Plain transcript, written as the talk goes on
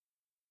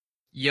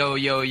Yo,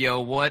 yo, yo,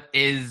 what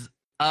is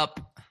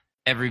up,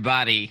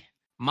 everybody?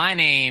 My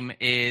name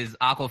is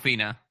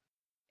Aquafina,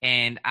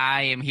 and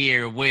I am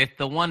here with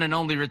the one and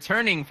only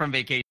returning from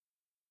vacation,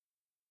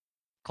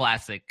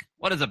 Classic.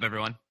 What is up,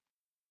 everyone?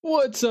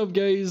 What's up,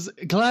 guys?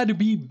 Glad to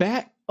be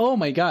back. Oh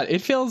my god,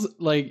 it feels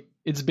like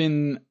it's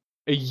been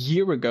a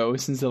year ago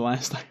since the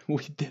last time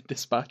we did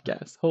this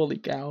podcast. Holy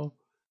cow.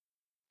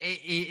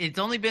 It's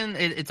only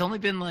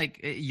been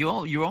like you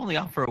were only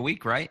out for a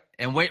week, right?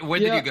 And where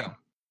did you go?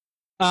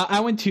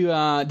 I went to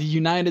the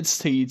United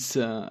States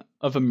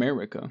of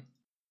America.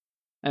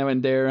 I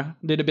went there,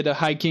 did a bit of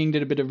hiking,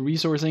 did a bit of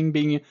resourcing,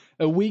 being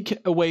a week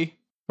away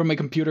from my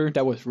computer.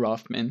 That was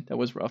rough, man. That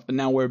was rough. But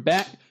now we're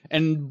back,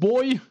 and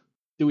boy,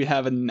 do we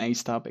have a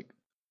nice topic.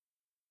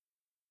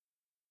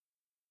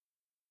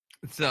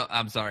 So,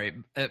 I'm sorry.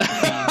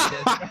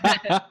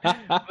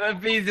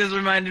 Peace just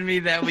reminded me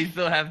that we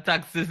still have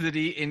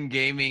toxicity in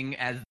gaming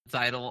as the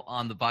title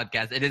on the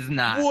podcast. It is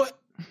not. What?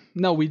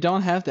 No, we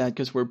don't have that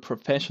because we're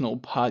professional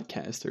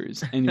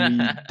podcasters and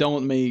we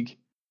don't make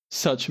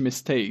such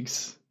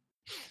mistakes.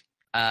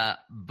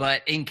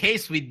 But in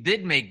case we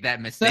did make that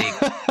mistake,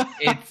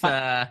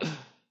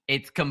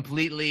 it's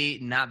completely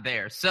not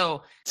there.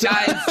 So,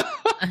 guys,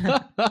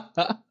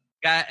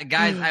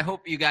 guys, I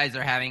hope you guys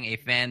are having a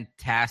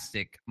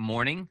fantastic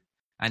morning.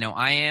 I know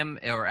I am,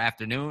 or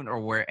afternoon, or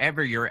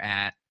wherever you're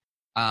at.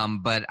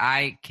 But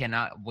I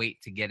cannot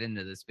wait to get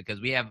into this because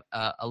we have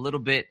a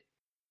little bit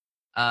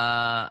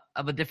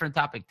of a different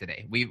topic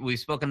today. We've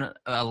spoken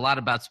a lot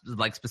about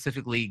like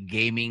specifically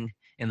gaming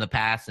in the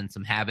past and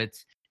some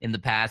habits in the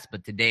past,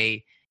 but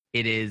today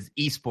it is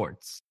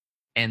esports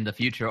and the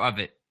future of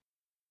it.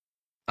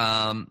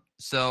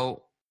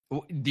 So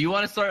do you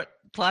want to start,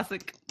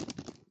 Classic?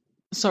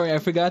 Sorry, I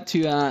forgot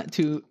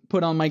to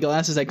put on my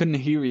glasses. I couldn't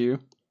hear you.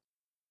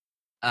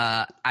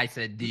 I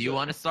said, do you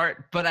want to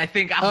start? But I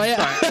think I'll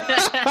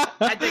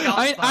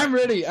start. I'm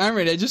ready.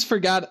 I just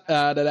forgot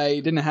that I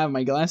didn't have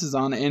my glasses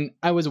on, and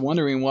I was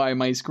wondering why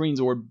my screens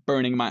were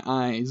burning my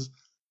eyes.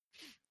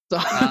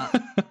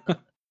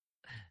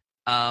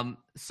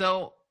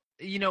 So,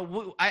 you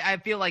know, I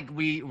feel like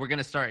we're going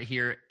to start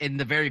here in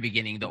the very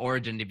beginning, the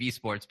origin of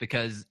esports,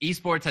 because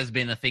esports has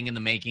been a thing in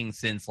the making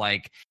since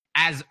like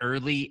as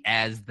early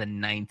as the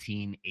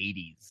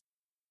 1980s.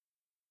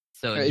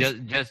 So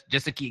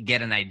just to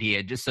get an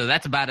idea, just so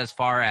that's about as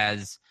far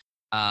as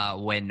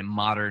when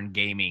modern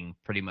gaming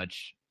pretty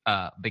much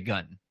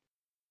begun.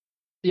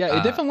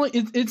 Yeah,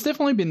 it's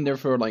definitely been there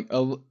for like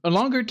a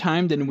longer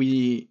time than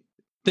we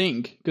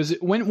think. Because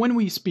when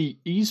we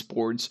speak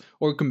esports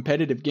or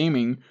competitive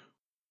gaming,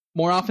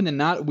 more often than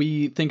not,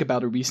 we think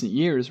about the recent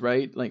years,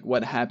 right? Like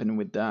what happened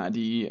with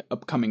the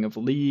upcoming of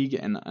League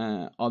and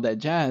all that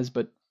jazz.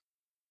 But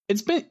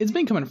it's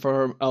been coming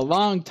for a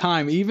long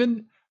time,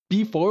 even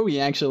before we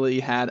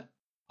actually had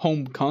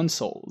home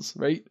consoles,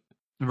 right?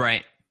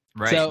 Right.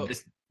 So,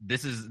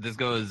 this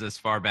goes as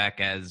far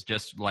back as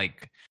just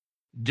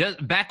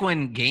back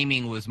when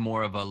gaming was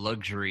more of a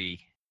luxury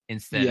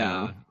instead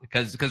of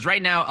because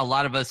right now a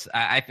lot of us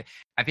I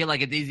feel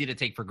like it's easy to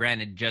take for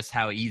granted just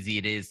how easy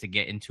it is to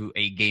get into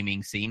a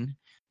gaming scene.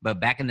 But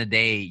back in the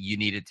day, you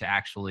needed to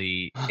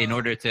actually, in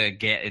order to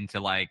get into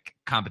like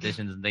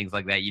competitions and things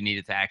like that, you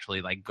needed to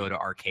actually like go to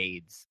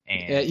arcades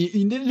and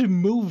you needed to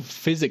move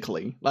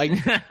physically. Like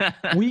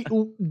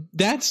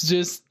that's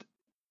just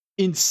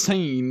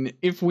insane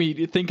if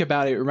we think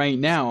about it right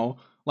now.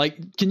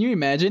 Like, can you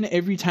imagine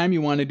every time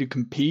you wanted to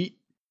compete,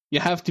 you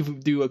have to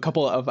do a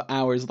couple of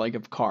hours like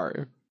of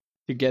car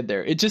to get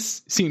there? It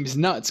just seems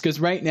nuts because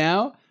right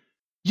now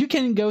you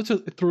can go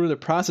through the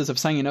process of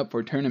signing up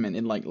for a tournament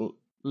in like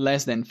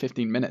less than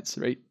 15 minutes,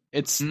 right?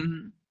 It's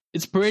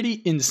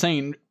pretty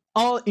insane,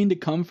 all in the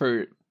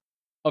comfort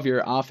of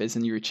your office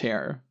and your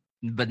chair.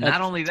 But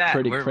not only that,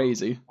 pretty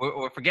crazy.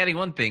 We're forgetting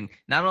one thing.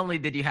 Not only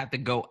did you have to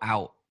go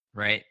out,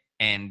 right,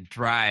 and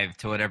drive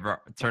to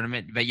whatever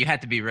tournament, but you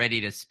had to be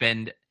ready to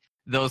spend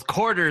those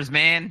quarters,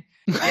 man.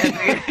 You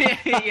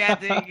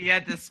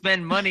had to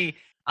spend money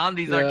on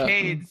these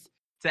arcades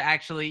to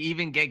actually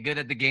even get good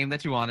at the game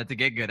that you wanted to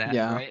get good at.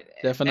 Yeah, right?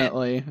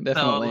 Definitely.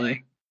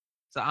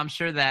 So I'm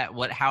sure that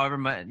however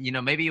much, you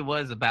know, maybe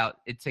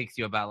it takes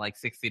you about like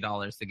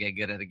 $60 to get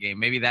good at a game.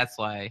 Maybe that's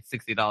why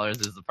 $60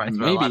 is the price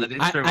for a lot of these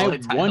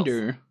AAA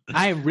titles.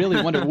 I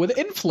really wonder. With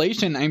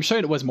inflation, I'm sure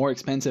it was more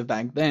expensive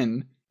back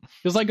then.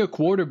 Because like a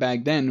quarter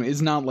back then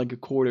is not like a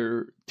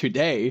quarter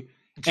today.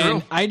 True.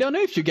 And I don't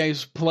know if you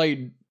guys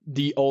played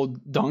the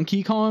old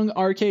Donkey Kong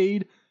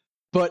arcade,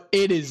 but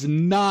it is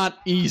not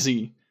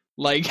easy.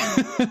 Like,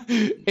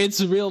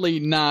 it's really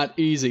not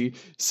easy.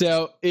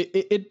 So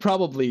it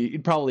probably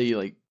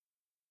like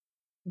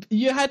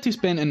you had to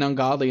spend an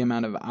ungodly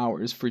amount of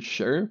hours for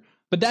sure,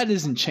 but that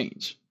doesn't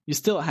change. You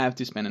still have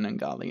to spend an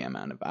ungodly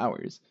amount of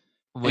hours.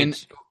 Go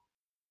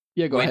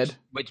ahead.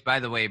 Which, by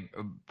the way,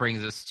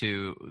 brings us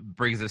to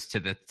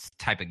the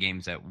type of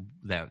games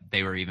that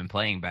they were even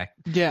playing back.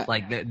 Yeah,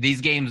 like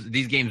these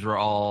games were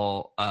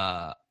all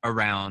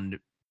around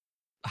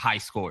high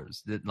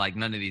scores. Like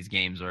none of these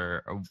games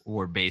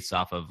were based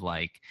off of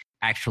like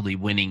actually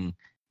winning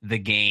the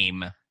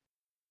game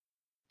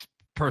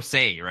per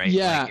se, right?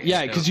 Yeah,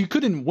 yeah, because you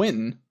couldn't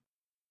win.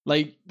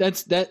 Like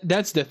that's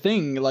the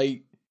thing.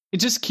 Like it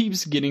just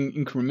keeps getting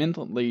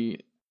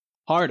incrementally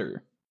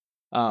harder.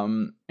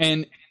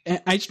 And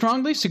I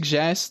strongly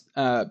suggest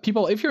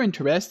people, if you're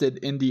interested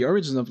in the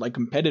origins of like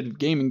competitive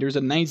gaming, there's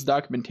a nice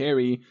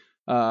documentary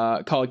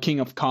called King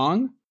of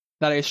Kong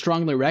that I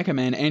strongly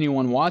recommend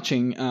anyone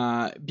watching.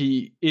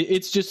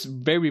 It's just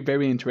very,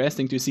 very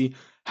interesting to see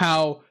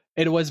how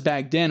it was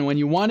back then when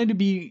you wanted to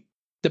be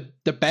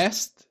the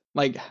best,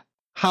 like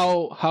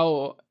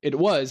how it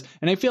was.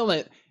 And I feel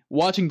that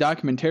watching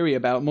documentary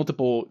about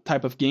multiple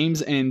type of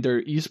games and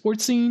their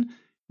esports scene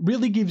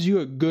really gives you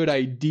a good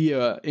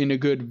idea and a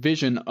good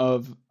vision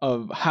of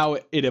how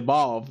it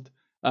evolved.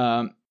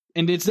 And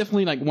it's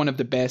definitely like one of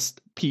the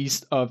best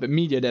piece of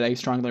media that I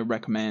strongly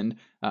recommend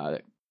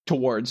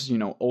towards, you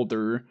know,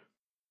 older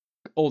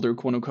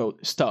quote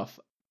unquote stuff.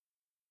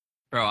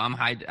 Bro, I'm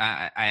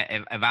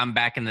if I'm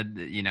back in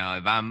the, you know,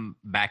 if I'm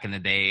back in the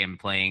day and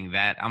playing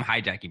that, I'm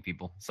hijacking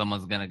people.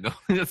 Someone's gonna go.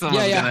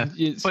 Someone's gonna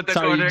put the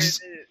quarter.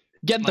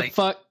 Get the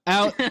fuck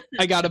out!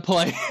 I gotta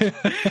play.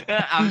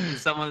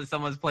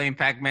 Someone's playing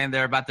Pac-Man.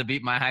 They're about to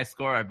beat my high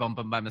score. I bump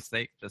them by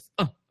mistake. Just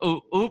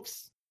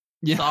oops.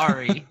 Yeah.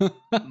 Sorry,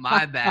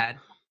 my bad.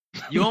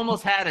 You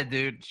almost had it,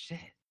 dude. Shit.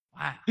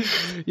 Wow.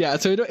 Yeah.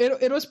 So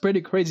it was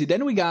pretty crazy.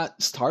 Then we got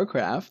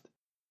StarCraft,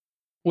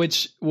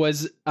 which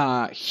was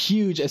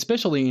huge,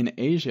 especially in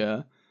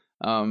Asia.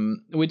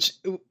 Which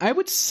I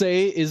would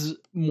say is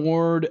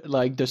more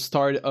like the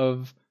start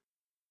of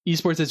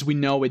esports as we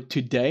know it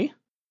today.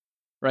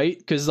 Right?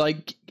 Because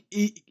like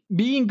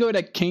being good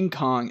at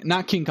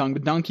not King Kong,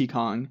 but Donkey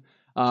Kong,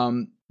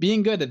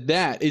 being good at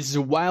that is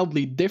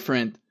wildly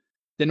different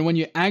than when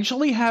you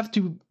actually have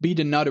to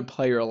beat another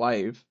player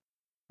alive,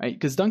 right?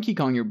 Because Donkey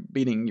Kong, you're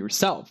beating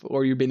yourself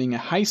or you're beating a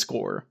high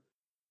score.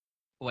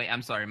 Wait,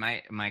 I'm sorry.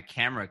 My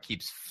camera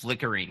keeps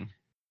flickering.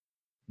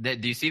 Do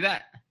you see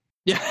that?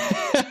 Yeah.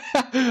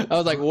 I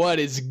was like, what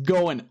is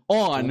going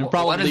on?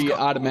 Probably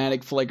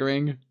automatic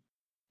flickering.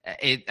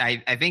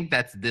 I think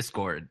that's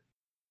Discord.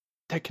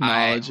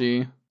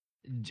 Technology.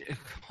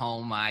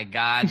 Oh my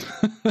god.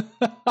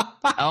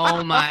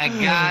 Oh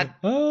my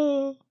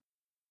god.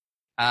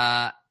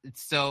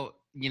 So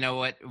you know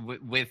what?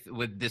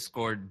 With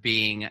Discord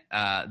being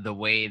the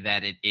way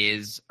that it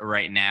is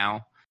right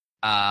now,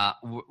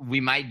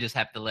 we might just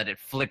have to let it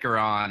flicker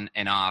on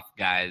and off,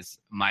 guys.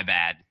 My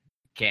bad.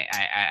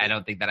 I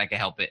don't think that I can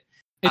help it.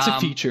 It's a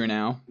feature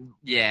now.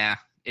 Yeah,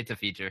 it's a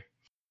feature.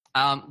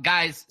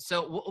 Guys,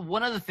 so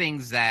one of the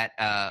things that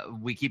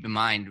we keep in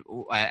mind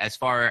as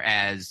far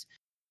as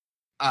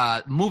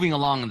moving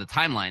along in the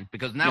timeline,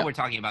 because now we're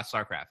talking about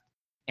StarCraft.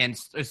 And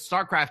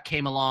StarCraft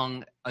came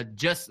along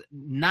just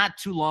not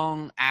too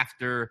long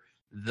after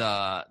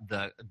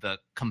the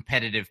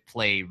competitive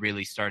play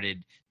really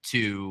started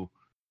to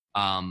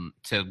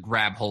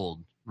grab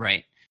hold,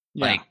 right?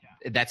 Yeah. Like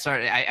that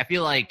started. I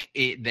feel like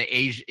in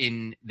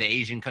the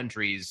Asian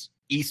countries,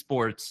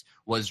 esports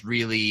was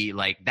really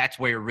like that's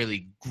where it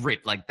really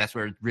gripped, like that's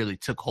where it really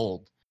took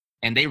hold,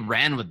 and they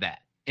ran with that.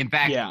 In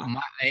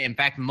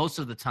fact, most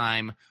of the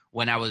time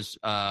when I was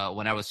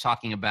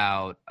talking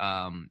about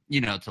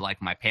to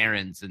like my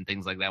parents and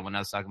things like that, when I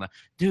was talking about,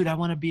 dude, I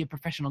want to be a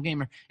professional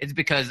gamer, it's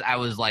because I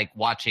was like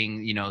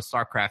watching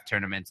StarCraft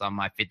tournaments on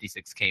my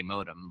 56K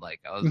modem.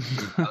 Like I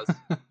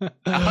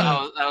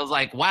was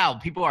like, wow,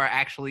 people are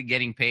actually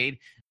getting paid.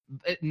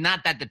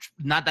 Not that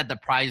the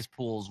prize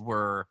pools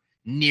were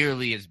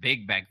nearly as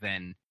big back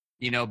then,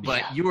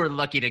 but you were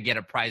lucky to get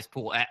a prize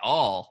pool at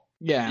all.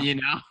 Yeah. You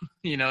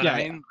know what I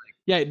mean?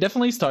 Yeah, it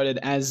definitely started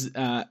as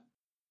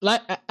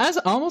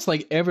almost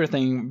like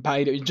everything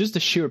by just the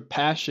sheer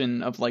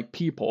passion of like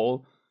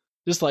people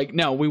just like,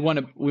 no, we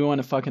want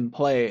to fucking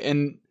play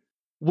and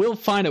we'll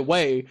find a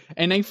way.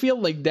 And I feel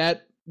like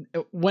that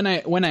when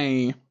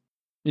I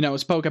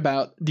spoke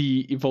about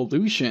the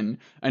evolution,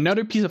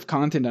 another piece of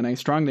content that I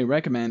strongly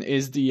recommend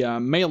is the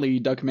Melee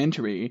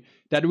documentary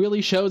that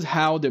really shows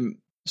how the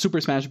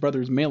Super Smash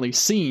Bros. Melee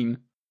scene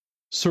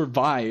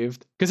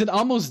survived, because it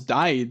almost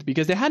died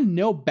because they had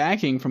no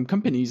backing from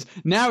companies.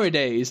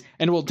 Nowadays,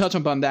 and we'll touch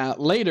upon that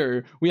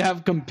later, we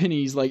have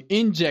companies like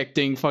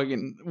injecting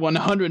fucking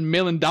 $100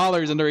 million in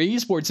their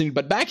esports scene.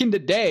 But back in the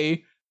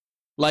day,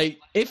 like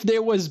if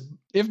there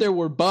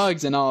were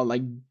bugs and all,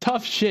 like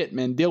tough shit,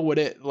 man, deal with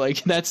it.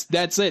 Like that's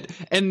it.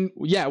 And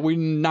yeah, we're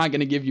not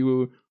gonna give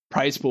you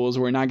prize pools.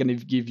 We're not gonna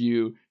give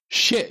you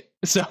shit.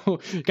 So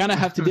you kind of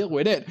have to deal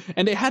with it.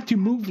 And they had to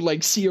move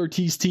like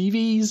CRT's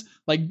TVs,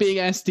 like big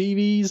ass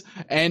TVs,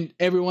 and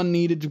everyone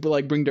needed to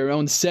like bring their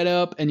own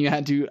setup, and you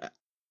had to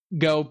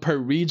go per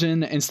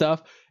region and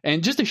stuff.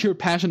 And just the sheer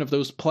passion of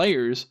those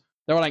players,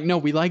 they were like, no,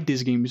 we like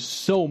this game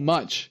so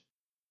much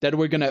that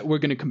we're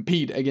gonna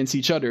compete against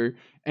each other.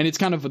 And it's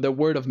kind of the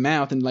word of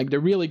mouth and like the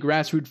really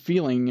grassroots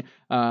feeling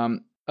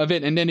of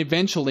it. And then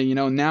eventually,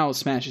 now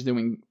Smash is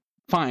doing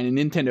fine, and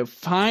Nintendo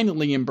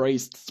finally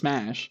embraced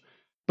Smash.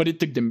 But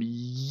it took them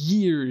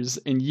years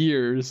and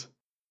years.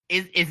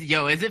 Is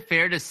it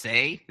fair to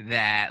say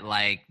that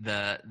like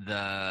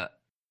the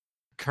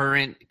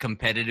current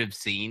competitive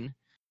scene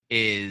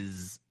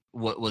is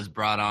what was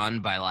brought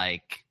on by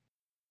like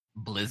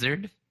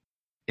Blizzard.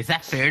 Is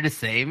that fair to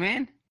say,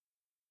 man?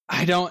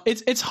 I don't.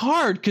 It's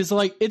hard because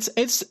like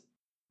it's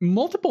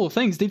multiple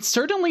things. They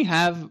certainly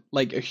have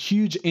like a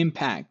huge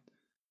impact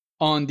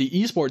on the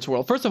esports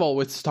world. First of all,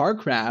 with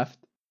StarCraft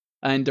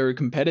and their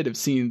competitive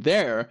scene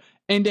there,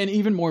 and then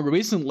even more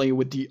recently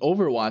with the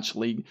Overwatch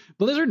League,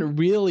 Blizzard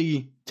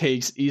really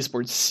takes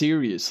esports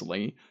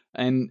seriously,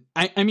 and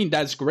I mean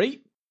that's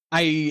great.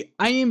 I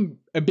am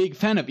a big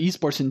fan of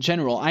esports in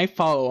general. I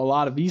follow a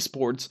lot of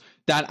esports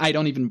that I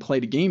don't even play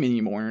the game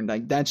anymore, and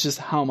like that's just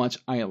how much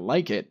I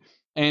like it.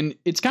 And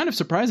it's kind of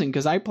surprising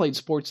because I played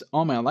sports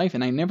all my life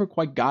and I never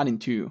quite got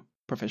into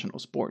professional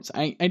sports.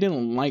 I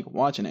didn't like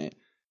watching it.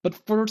 But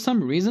for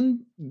some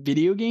reason,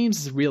 video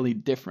games is really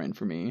different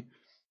for me.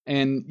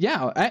 And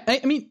yeah,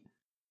 I mean,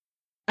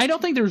 I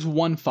don't think there's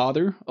one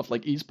father of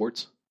like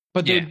esports,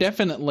 but they're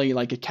definitely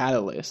like a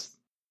catalyst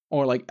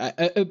or like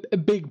a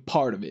big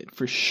part of it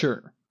for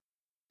sure.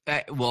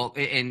 Well,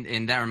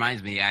 and that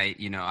reminds me, I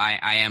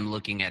am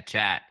looking at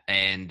chat,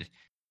 and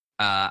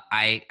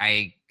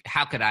I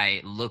how could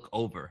I look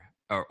over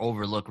or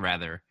overlook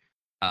rather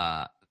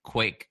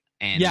Quake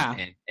and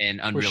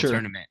Unreal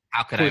Tournament?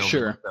 How could I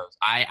overlook those?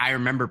 I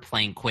remember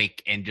playing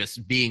Quake and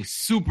just being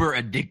super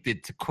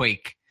addicted to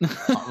Quake,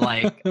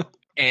 like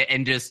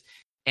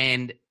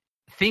and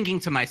thinking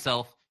to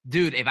myself,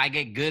 dude, if I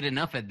get good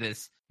enough at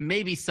this,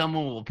 maybe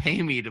someone will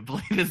pay me to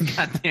play this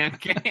goddamn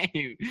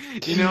game.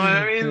 You know what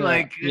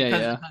I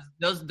mean?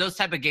 Those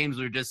type of games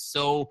were just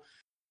so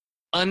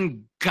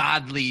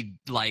ungodlike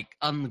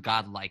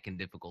in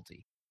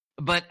difficulty.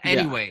 But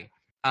anyway,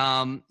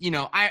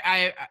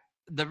 I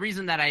the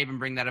reason that I even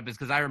bring that up is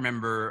because I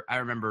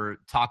remember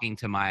talking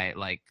to my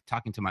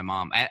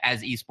mom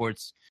as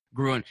esports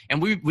grew on,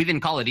 and we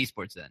didn't call it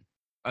esports then.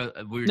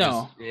 We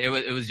were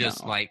it was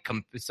just like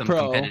some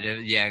pro. Competitive.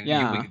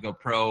 We could go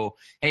pro.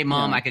 Hey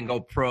mom, I can go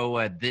pro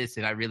at this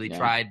if I really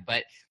tried.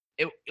 But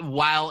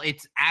while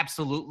it's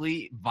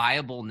absolutely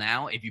viable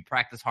now, if you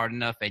practice hard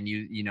enough and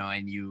you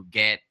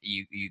get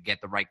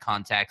the right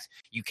contacts,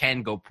 you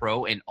can go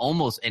pro in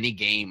almost any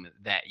game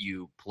that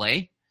you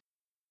play.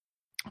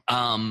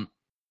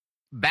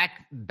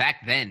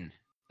 Back then,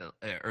 the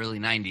early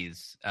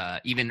 90s,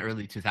 even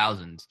early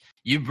 2000s,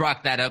 you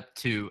brought that up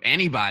to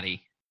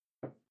anybody,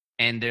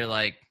 and they're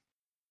like,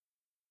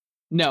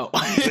 "No,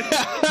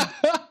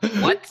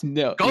 what?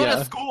 No, go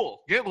to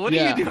school. What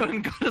are you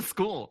doing? Go to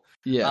school."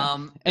 Yeah.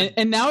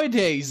 And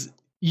nowadays,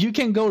 you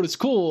can go to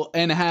school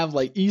and have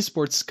like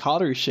esports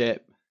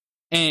scholarship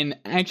and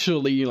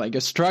actually like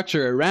a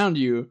structure around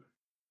you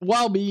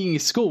while being in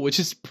school, which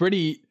is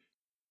pretty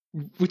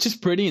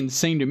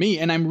insane to me.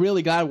 And I'm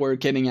really glad we're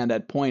getting at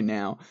that point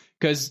now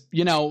because,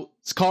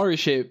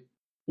 scholarship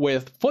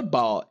with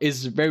football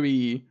is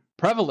very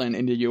prevalent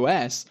in the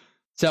US.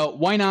 So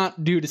why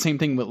not do the same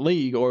thing with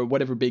League or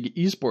whatever big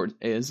esport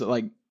is?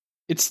 Like,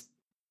 it's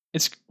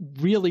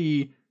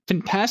really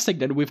fantastic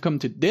that we've come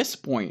to this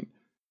point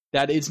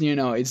that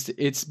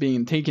it's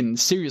being taken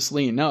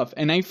seriously enough.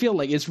 And I feel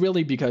like it's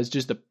really because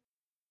just the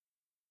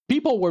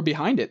people were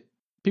behind it.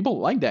 People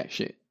like that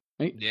shit,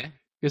 right? Yeah.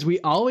 Because we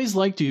always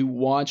like to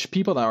watch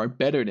people that are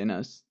better than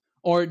us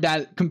or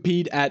that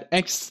compete at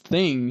X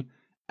thing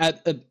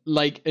at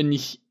like an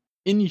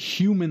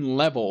inhuman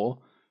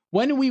level.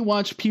 When we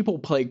watch people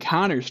play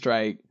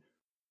Counter-Strike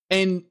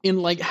and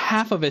in like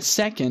half of a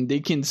second,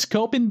 they can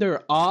scope in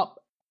their op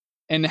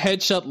and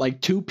headshot like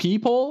 2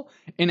 people,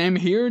 and I'm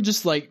here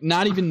just like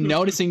not even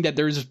noticing that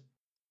there's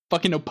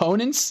fucking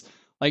opponents.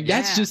 Like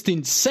that's just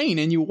insane.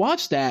 And you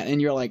watch that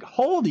and you're like,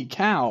 holy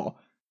cow,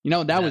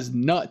 that was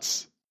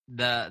nuts.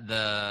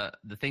 The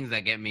things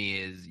that get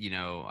me is,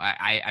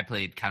 I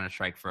played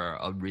Counter-Strike for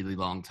a really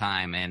long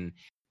time, and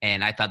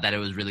I thought that it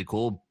was really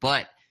cool.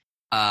 But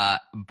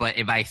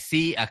if I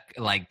see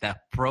the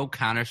pro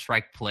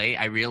Counter-Strike play,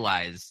 I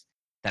realize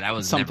that I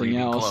was never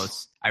even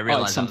close. I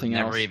realized I was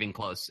never even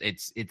close.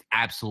 It's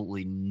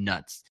absolutely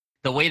nuts.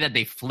 The way that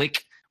they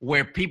flick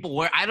where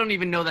I don't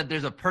even know that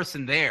there's a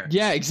person there.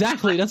 Yeah,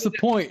 exactly. That's the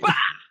point.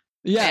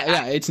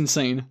 It's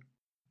insane.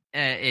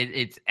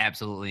 It's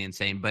absolutely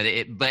insane. But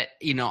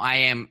I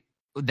am.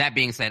 That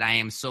being said, I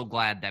am so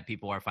glad that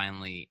people are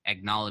finally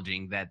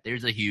acknowledging that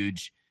there's a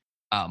huge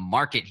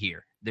market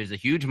here. There's a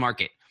huge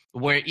market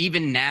where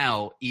even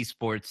now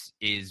esports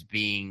is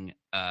being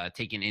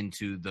taken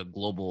into the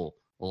global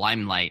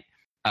limelight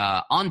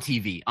on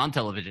TV, on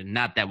television.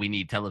 Not that we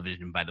need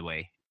television, by the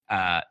way.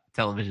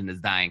 Television is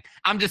dying.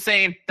 I'm just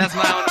saying, that's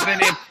my own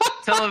opinion.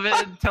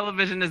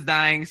 Television is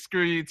dying.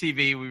 Screw you,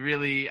 TV. We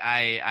really,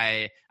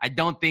 I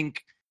don't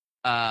think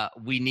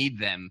we need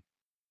them.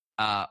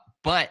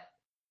 But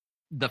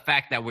the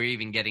fact that we're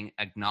even getting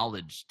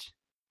acknowledged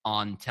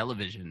on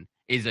television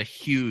is a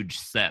huge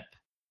step.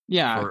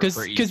 Yeah, because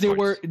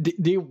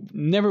they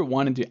never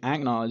wanted to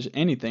acknowledge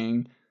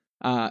anything.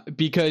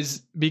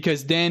 Because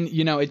then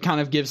it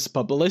kind of gives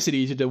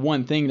publicity to the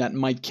one thing that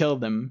might kill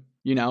them,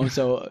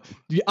 so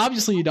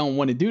obviously you don't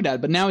want to do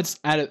that, but now it's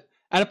at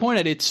a point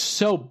that it's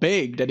so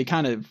big that it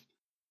kind of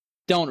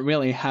don't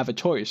really have a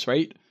choice,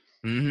 right?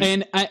 Mm-hmm.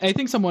 And I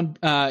think someone,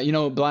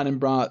 Bladen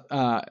brought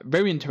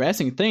very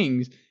interesting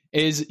things.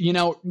 Is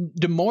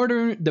the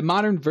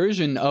modern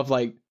version of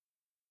like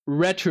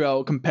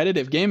retro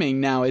competitive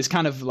gaming now is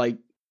kind of like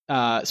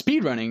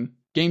speedrunning,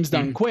 games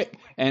done quick,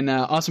 and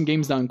awesome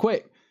games done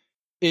quick.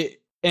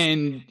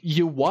 And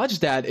you watch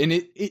that, and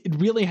it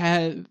really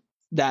had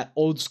that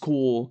old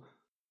school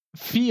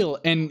feel,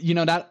 and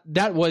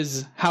that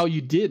was how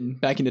you did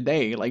back in the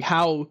day. Like,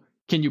 how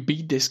can you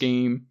beat this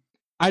game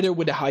either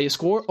with the highest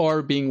score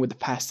or being with the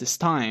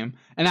fastest time?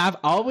 And I've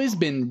always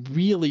been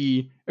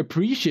really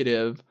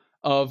appreciative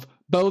of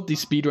both the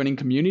speedrunning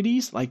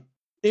communities. Like,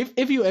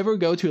 if you ever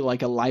go to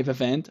like a live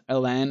event, a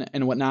LAN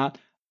and whatnot,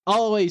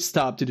 always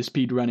stop to the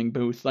speedrunning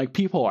booth. Like,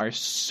 people are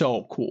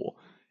so cool,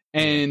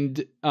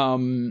 and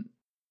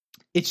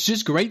it's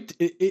just great.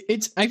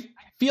 I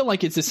feel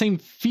like it's the same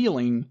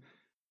feeling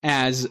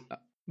as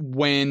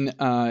when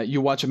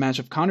you watch a match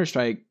of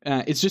Counter-Strike.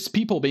 It's just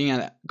people being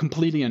at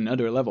completely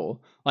another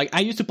level. Like,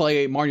 I used to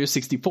play Mario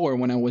 64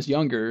 when I was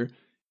younger,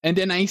 and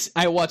then I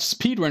watch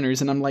speedrunners,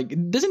 and I'm like,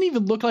 it doesn't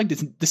even look like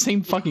the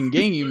same fucking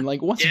game.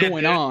 Like, what's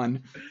going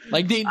on?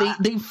 Like, they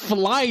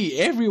fly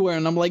everywhere,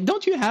 and I'm like,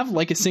 don't you have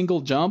like a single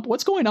jump?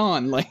 What's going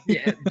on? Like,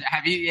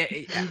 have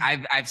you?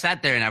 I've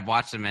sat there and I've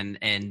watched them,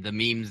 and the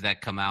memes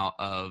that come out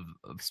of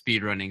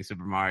speedrunning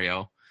Super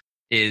Mario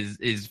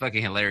is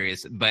fucking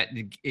hilarious. But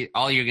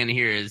all you're gonna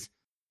hear is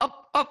up.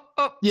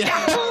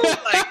 Yeah.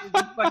 Like,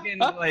 fucking,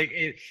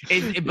 like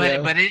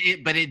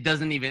but it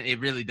doesn't even, it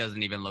really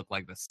doesn't even look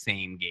like the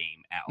same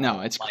game at all.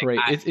 No, it's like, great.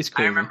 It's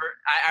crazy. I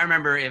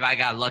remember if I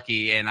got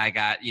lucky and I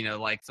got,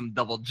 like some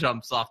double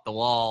jumps off the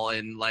wall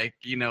and like,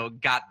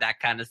 got that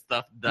kind of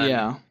stuff done.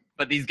 Yeah.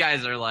 But these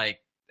guys are like,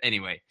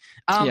 anyway.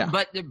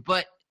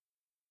 But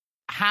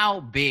how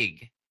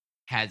big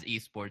has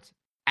esports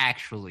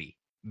actually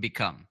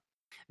become?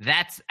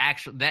 That's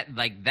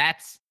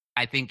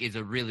I think is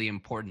a really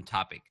important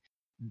topic.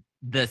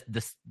 The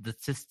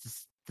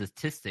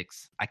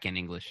statistics. I can't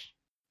English.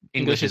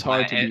 English is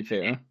hard, to be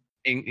fair.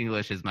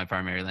 English is my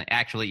primary language.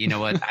 Actually, you know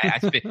what? I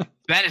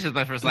Spanish is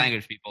my first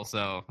language, people.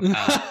 So,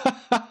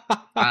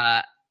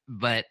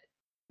 but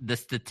the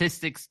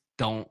statistics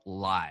don't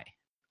lie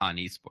on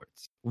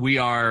esports. We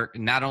are,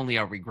 not only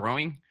are we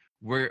growing,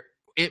 we're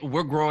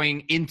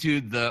growing into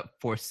the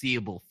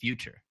foreseeable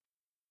future.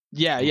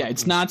 Yeah,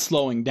 it's not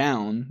slowing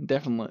down.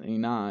 Definitely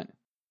not.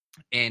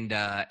 And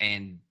I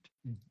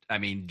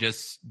mean,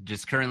 just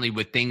currently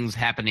with things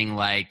happening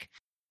like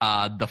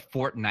the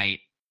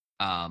Fortnite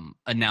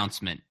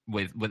announcement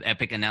with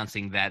Epic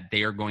announcing that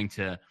they are going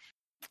to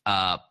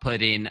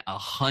put in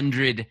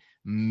 $100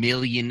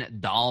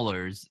 million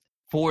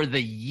for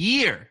the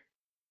year.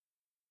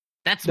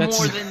 That's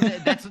more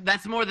than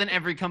that's more than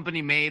every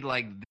company made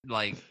like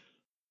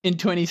in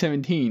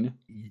 2017.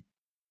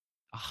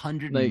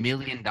 $100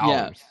 million.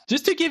 Yeah.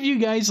 Just to give you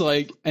guys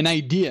like an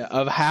idea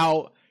of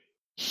how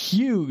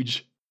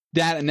huge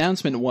that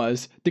announcement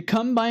was, the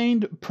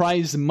combined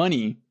prize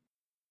money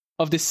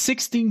of the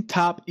 16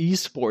 top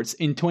esports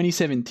in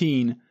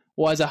 2017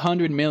 was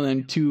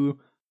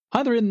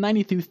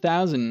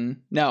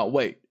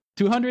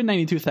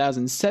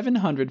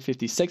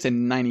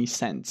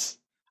 $292,756.90.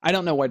 I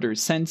don't know why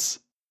there's cents,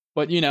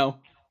 but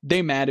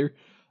they matter.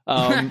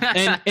 And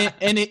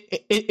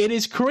it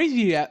is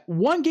crazy that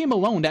one game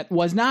alone that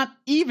was not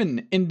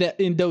even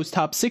in those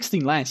top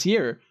 16 last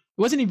year, it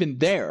wasn't even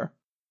there.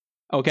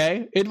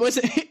 Okay,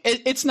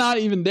 it's not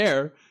even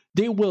there.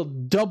 They will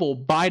double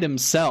by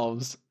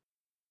themselves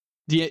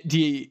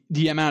the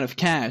amount of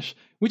cash,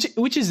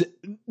 which is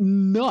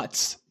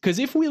nuts. Because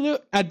if we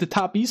look at the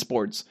top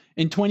esports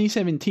in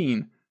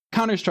 2017,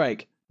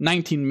 Counter-Strike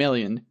 19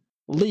 million,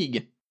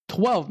 League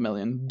 12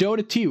 million,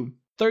 Dota 2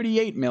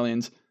 38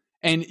 millions,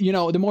 and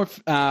the more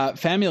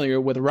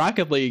familiar with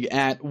Rocket League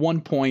at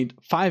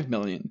 1.5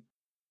 million.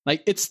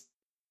 Like, it's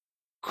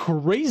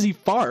crazy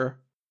far.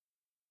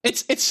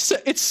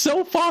 It's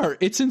so far.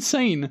 It's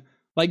insane.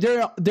 Like,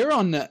 they're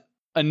on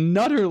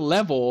another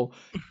level,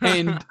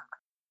 and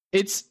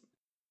it's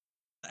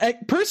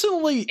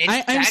personally,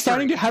 I'm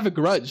starting to have a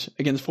grudge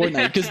against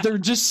Fortnite because they're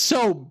just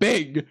so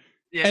big,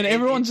 and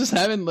everyone's just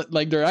having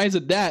like their eyes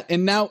at that,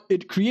 and now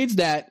it creates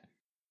that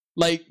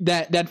like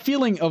that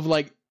feeling of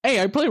like, hey,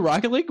 I play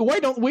Rocket League. Why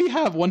don't we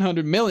have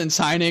 100 million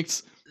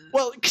Cynix?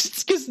 Well,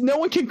 because no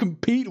one can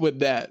compete with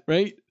that,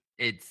 right?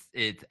 It's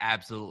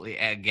absolutely,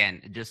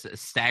 again, just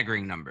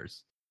staggering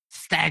numbers.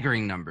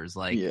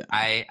 Like, yeah.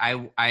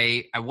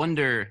 I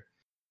wonder,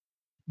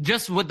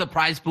 just with the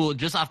prize pool,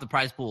 just off the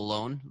prize pool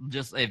alone,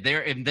 just if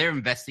they're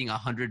investing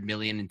 100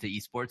 million into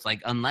esports,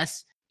 like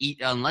unless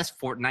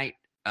Fortnite,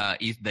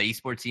 the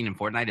esports scene in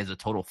Fortnite is a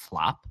total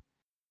flop,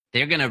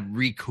 they're gonna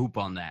recoup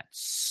on that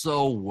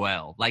so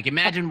well. Like,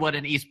 imagine what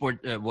an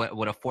esport,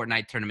 what a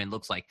Fortnite tournament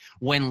looks like.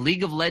 When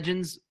League of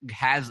Legends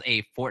has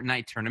a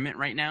Fortnite tournament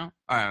right now,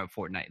 or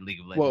League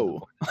of Legends.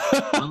 Whoa.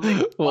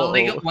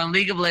 When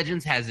League of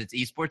Legends has its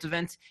esports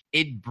events,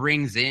 it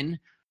brings in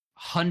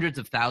hundreds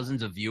of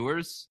thousands of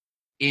viewers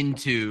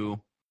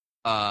into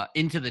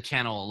into the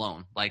channel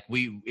alone. Like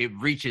it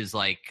reaches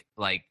like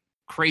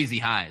crazy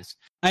highs.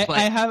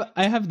 I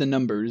have the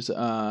numbers.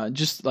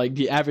 Just like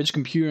the average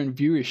computer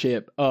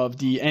viewership of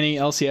the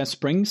NALCS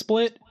Spring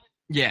Split.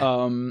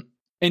 Yeah.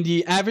 And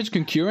the average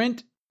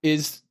concurrent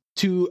is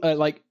to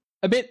like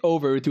a bit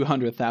over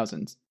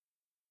 200,000.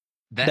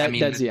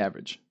 That's the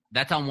average.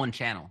 That's on one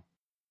channel.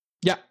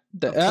 Yeah.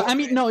 I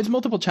mean, no, it's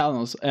multiple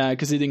channels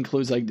because it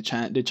includes like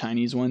the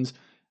Chinese ones.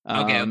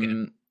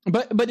 Okay.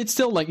 But it's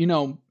still like, you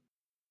know,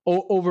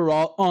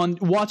 overall on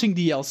watching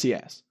the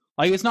LCS.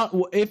 Like it's not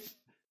if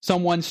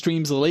someone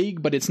streams the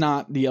league, but it's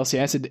not the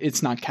LCS.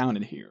 It's not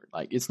counted here.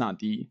 Like it's not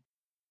the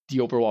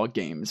overall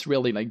game. It's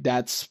really like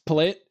that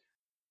split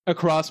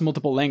across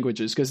multiple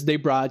languages because they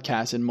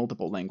broadcast in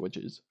multiple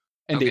languages,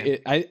 and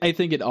I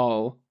think it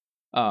all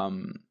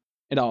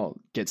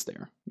gets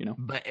there, you know.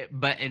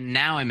 But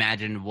now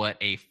imagine what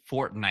a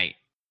Fortnite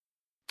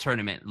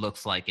tournament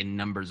looks like in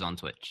numbers on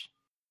Twitch.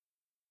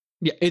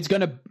 Yeah, it's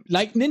gonna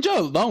like Ninja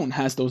alone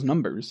has those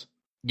numbers.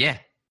 Yeah,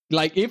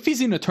 like if he's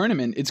in a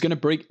tournament, it's gonna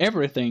break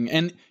everything.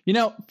 And you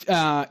know,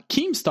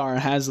 Keemstar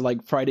has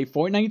like Friday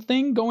Fortnite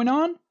thing going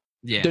on.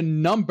 Yeah, the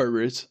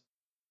numbers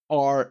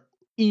are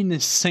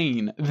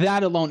insane.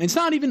 That alone, it's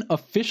not even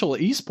official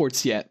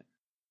esports yet.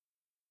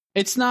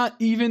 It's not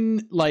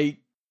even like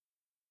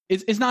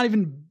it's not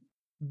even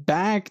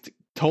backed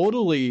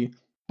totally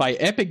by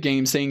Epic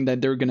Games saying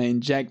that they're gonna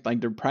inject like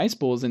their prize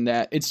pools in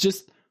that. It's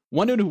just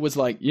one dude who was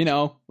like, you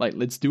know, like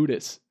let's do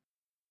this,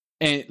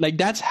 and like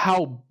that's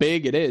how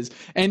big it is.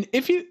 And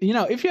if you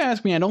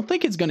ask me, I don't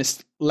think it's gonna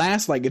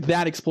last like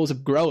that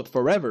explosive growth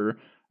forever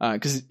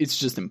because it's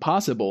just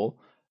impossible.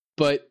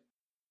 But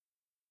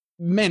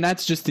man,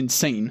 that's just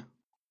insane.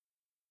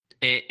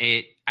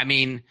 I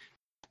mean,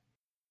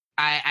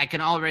 I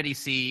can already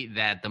see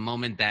that the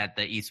moment that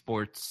the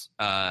esports,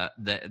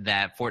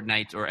 that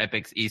Fortnite or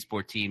Epic's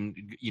esports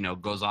team, you know,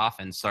 goes off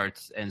and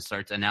starts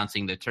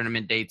announcing the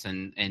tournament dates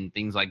and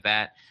things like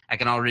that, I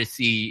can already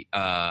see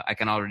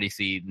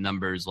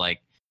numbers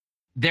like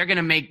they're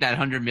gonna make that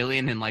 100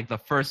 million in like the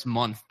first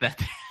month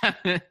that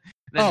they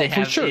have.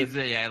 For sure.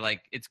 Yeah,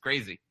 like it's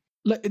crazy.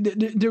 Like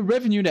the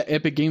revenue that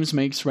Epic Games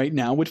makes right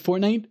now with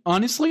Fortnite,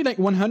 honestly, like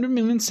 100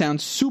 million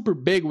sounds super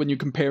big when you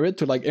compare it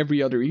to like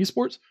every other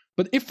esports.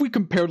 But if we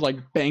compare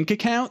like bank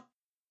account,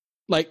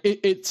 like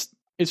it's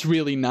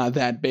really not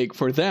that big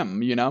for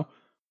them, you know,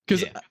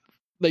 because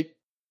like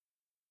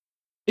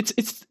it's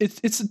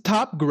the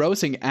top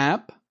grossing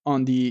app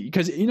on the,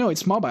 because you know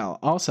it's mobile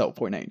also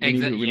Fortnite. You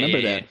need to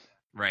remember that.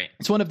 Right.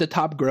 It's one of the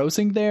top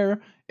grossing there.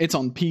 It's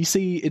on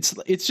PC.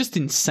 It's just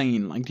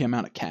insane, like the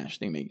amount of cash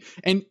they make.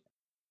 And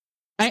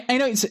I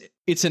know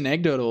it's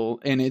anecdotal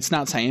and it's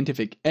not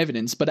scientific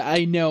evidence, but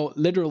I know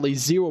literally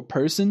zero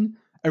person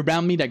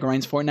around me that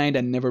grinds Fortnite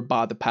and never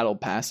bought the Battle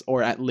Pass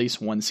or at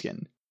least one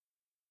skin.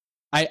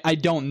 I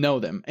don't know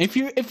them. If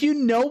you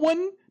know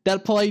one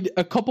that played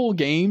a couple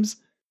games,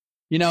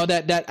 you know,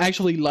 that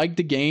actually liked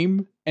the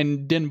game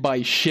and didn't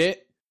buy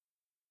shit,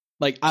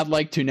 like I'd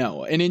like to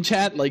know. And in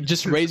chat, like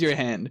just raise your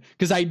hand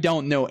because I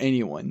don't know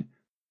anyone.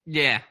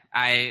 Yeah,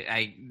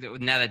 I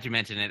now that you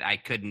mention it, I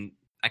couldn't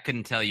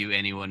tell you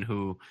anyone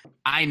who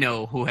I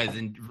know who has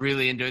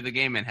really enjoyed the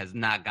game and has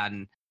not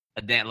gotten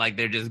a dent. Like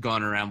they're just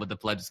going around with the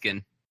pleb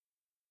skin.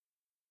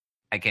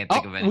 I can't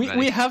think of anybody.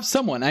 We have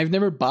someone. I've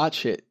never bought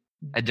shit.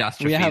 A Josh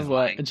Trophy. We have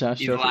what? A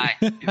Josh Trophy.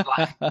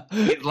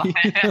 He's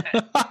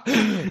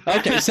lying.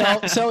 Okay,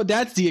 so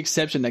that's the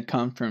exception that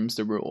confirms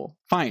the rule.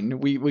 Fine,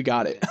 we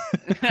got it.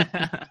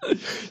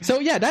 So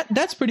yeah,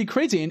 that's pretty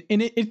crazy,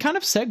 and it kind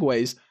of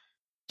segues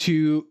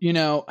to, you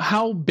know,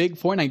 how big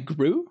Fortnite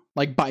grew,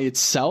 like by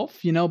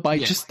itself, you know, by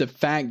just the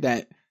fact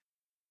that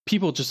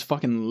people just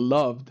fucking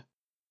loved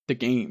the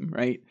game,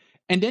 right?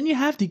 And then you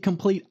have the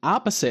complete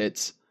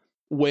opposites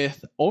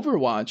with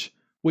Overwatch,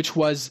 which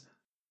was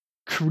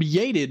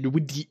created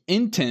with the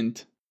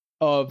intent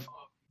of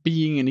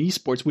being an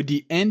esports, with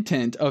the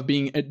intent of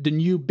being the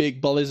new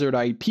big Blizzard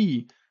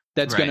IP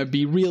that's going to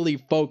be really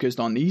focused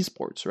on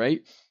esports,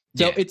 right?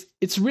 So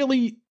it's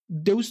really,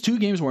 those two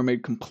games were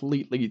made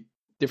completely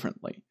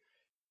differently.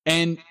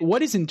 And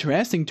what is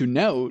interesting to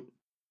note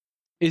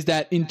is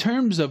that in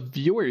terms of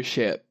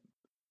viewership,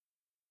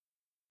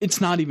 it's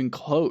not even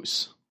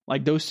close.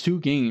 Like those two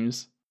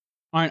games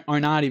are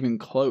not even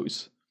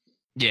close.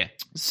 Yeah.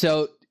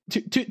 So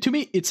to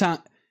me, it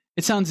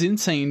sounds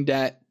insane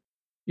that,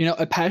 you know,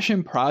 a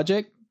passion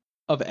project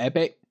of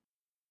Epic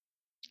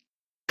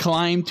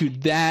climbed to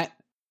that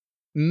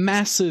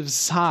massive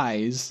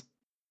size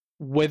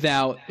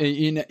without,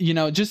 you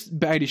know, just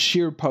by the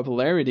sheer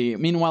popularity.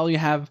 Meanwhile, you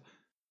have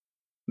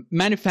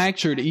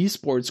manufactured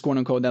esports, quote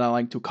unquote, that I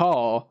like to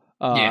call,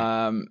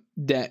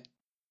 that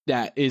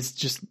is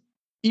just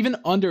even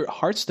under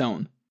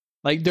Hearthstone.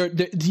 Like they're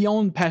the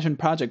own passion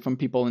project from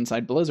people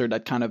inside Blizzard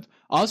that kind of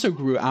also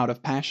grew out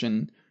of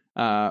passion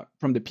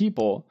from the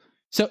people.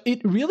 So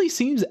it really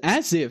seems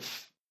as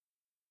if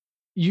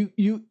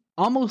you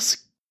almost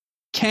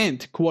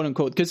can't, quote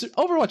unquote, because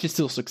Overwatch is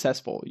still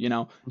successful, you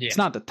know? Yeah. It's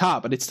not the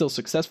top, but it's still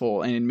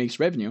successful and it makes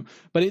revenue.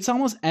 But it's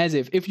almost as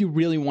if you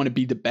really want to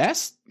be the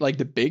best, like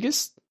the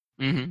biggest,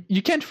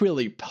 you can't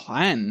really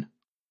plan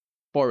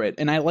for it.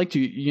 And I like to,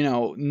 you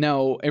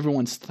know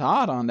everyone's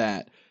thought on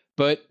that.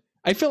 But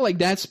I feel like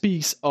that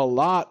speaks a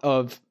lot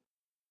of,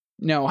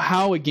 you know,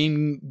 how a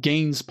game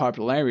gains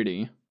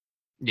popularity.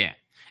 Yeah.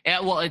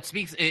 Well, it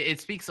speaks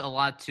a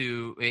lot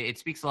to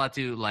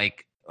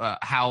like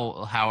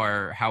how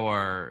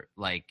our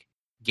like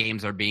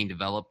games are being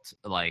developed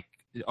like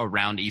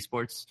around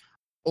esports,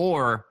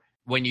 or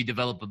when you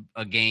develop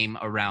a game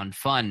around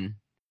fun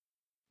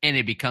and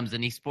it becomes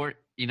an esport.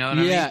 You know what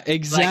I mean? Yeah,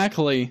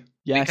 exactly. Like,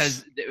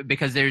 yes.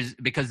 Because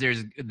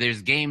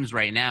there's games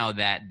right now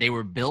that they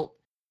were built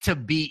to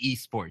be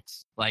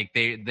esports. Like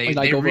they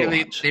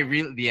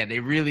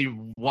really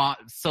want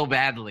so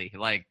badly.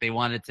 Like they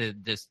wanted to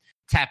just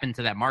tap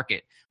into that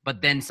market.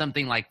 But then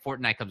something like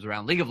Fortnite comes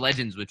around, League of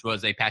Legends, which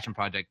was a passion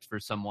project for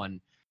someone,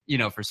 you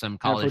know, for some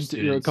college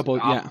students,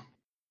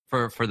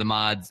 for the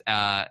mods,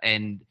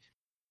 and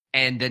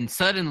then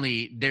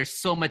suddenly there's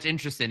so much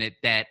interest in it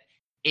that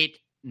it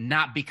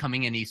not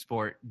becoming an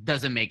esport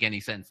doesn't make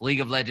any sense.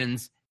 League of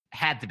Legends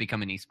had to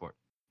become an esport.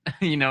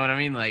 You know what I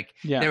mean? Like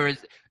there was,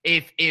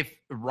 if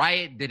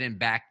Riot didn't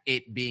back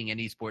it being an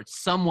esport,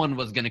 someone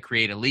was going to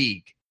create a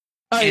league.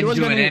 It was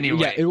going to anyway.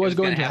 Yeah, it was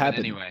going to happen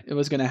anyway. It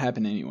was going to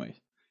happen anyway.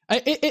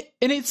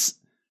 And it's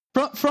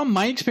from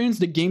my experience,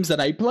 the games that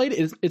I played,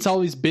 it's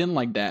always been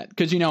like that.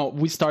 Because, you know,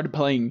 we started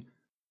playing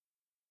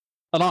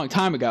a long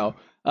time ago.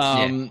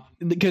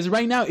 Because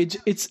right now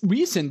it's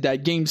recent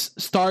that games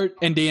start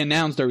and they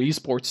announce their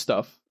esports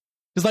stuff.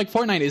 Because like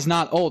Fortnite is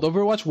not old.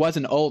 Overwatch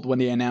wasn't old when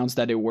they announced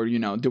that they were, you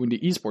know, doing the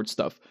esports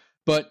stuff.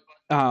 But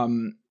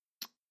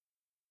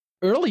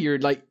earlier,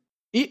 like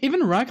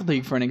even Rocket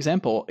League, for an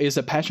example, is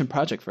a passion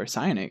project for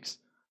Psyonix.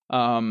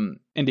 And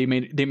they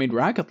made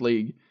Rocket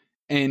League,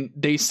 and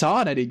they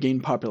saw that it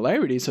gained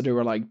popularity, so they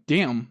were like,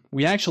 damn,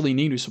 we actually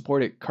need to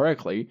support it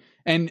correctly.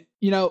 And,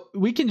 you know,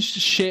 we can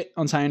shit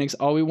on Psyonix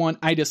all we want.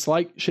 I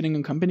dislike shitting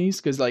on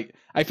companies because, like,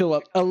 I feel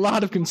like a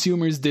lot of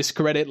consumers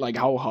discredit, like,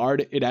 how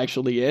hard it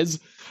actually is.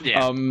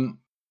 Yeah.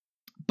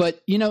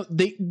 But, you know,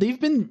 they've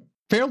been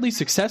fairly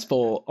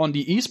successful on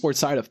the esports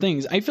side of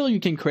things. I feel you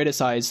can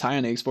criticize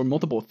Psyonix for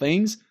multiple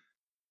things,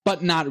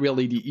 but not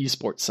really the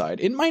esports side.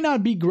 It might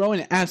not be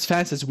growing as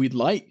fast as we'd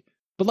like,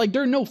 but, like,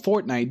 they're no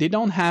Fortnite. They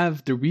don't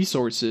have the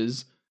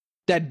resources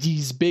that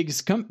these big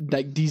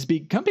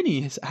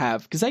companies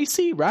have. Because I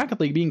see Rocket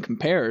League being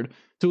compared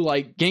to,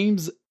 like,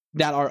 games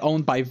that are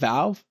owned by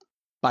Valve,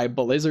 by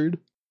Blizzard,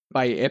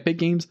 by Epic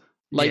Games.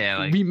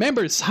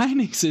 Remember,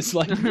 Psyonix is,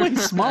 like, way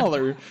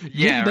smaller.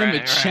 Give them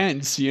a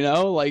chance, you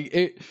know?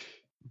 Like,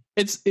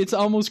 it's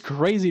almost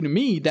crazy to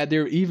me that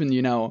they're even,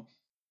 you know,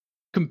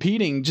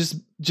 competing just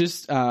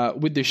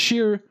with the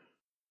sheer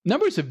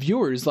numbers of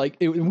viewers. Like,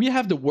 we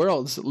have the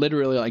Worlds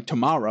literally like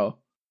tomorrow,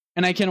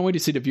 and I can't wait to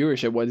see the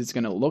viewership, what it's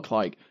going to look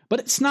like. But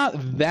it's not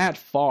that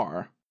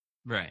far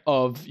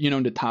of, you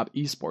know, the top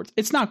esports.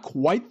 It's not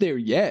quite there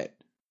yet,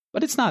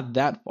 but it's not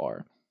that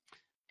far.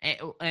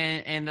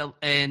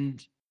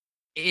 And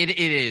it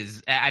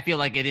is. I feel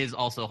like it is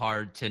also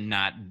hard to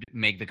not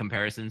make the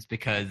comparisons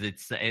because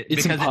it's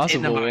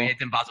impossible.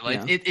 It's impossible.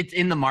 Yeah. It's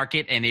in the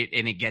market and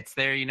it gets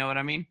there. You know what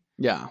I mean?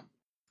 Yeah.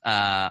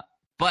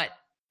 But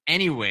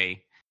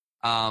anyway,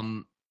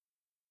 I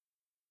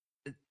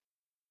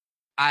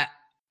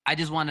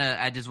just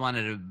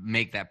wanted to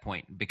make that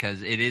point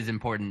because it is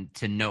important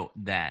to note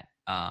that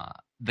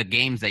the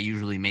games that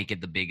usually make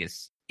it the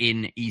biggest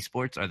in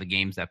esports are the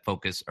games that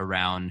focus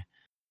around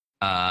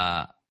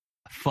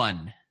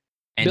fun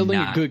and building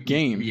a good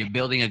game. You're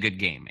building a good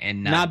game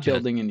and not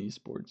building in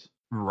esports.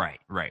 Right.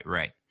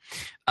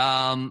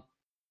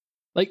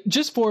 Like,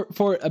 just for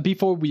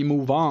before we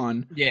move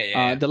on,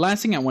 the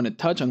last thing I want to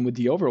touch on with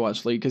the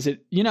Overwatch League, because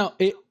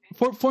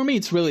for me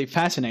it's really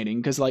fascinating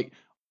because, like,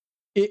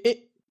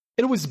 it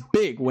was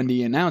big when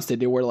they announced it.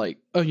 They were like,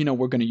 oh, you know,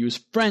 we're gonna use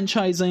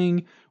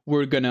franchising,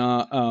 we're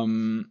gonna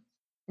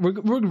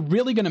we're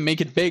really gonna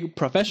make it big,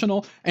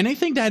 professional, and I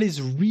think that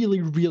is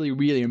really, really,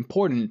 really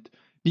important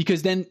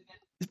because then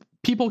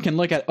people can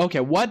look at, okay,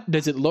 what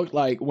does it look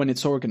like when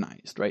it's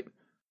organized, right?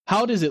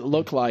 How does it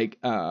look like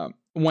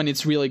when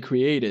it's really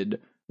created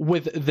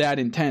with that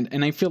intent?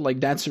 And I feel like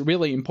that's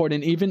really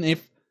important, even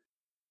if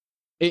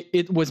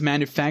it was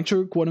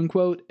manufactured, quote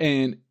unquote,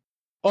 and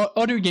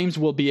other games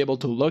will be able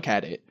to look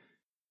at it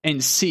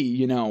and see,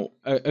 you know,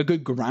 a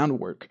good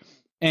groundwork.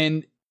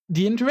 And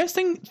the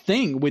interesting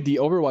thing with the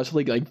Overwatch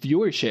League, like,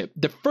 viewership,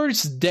 the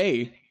first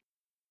day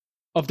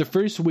of the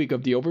first week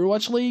of the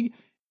Overwatch League,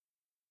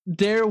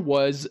 there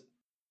was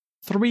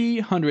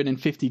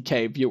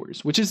 350k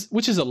viewers, which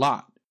is a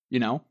lot, you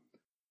know,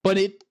 but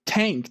it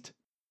tanked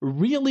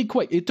really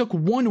quick. It took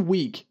 1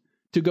 week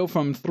to go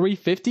from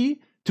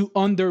 350 to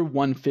under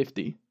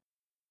 150,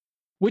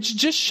 which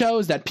just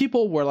shows that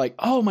people were like,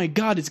 oh my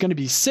god, it's going to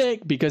be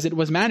sick, because it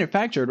was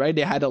manufactured, right?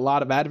 They had a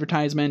lot of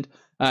advertisement,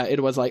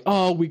 it was like,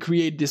 oh, we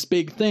create this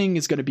big thing.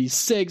 It's going to be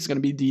sick. It's going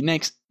to be the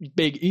next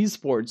big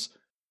esports.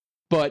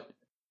 But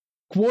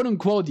quote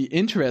unquote, the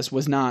interest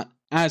was not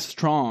as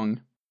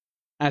strong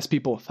as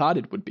people thought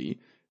it would be.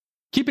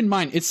 Keep in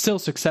mind, it's still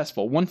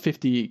successful.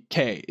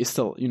 150K is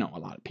still, a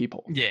lot of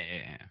people.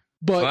 Yeah.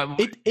 But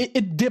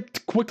it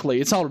dipped quickly.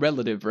 It's all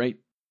relative, right?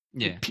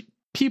 Yeah.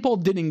 People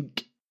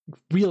didn't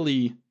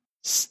really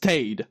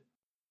stayed.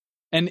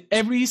 And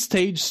every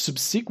stage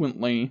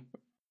subsequently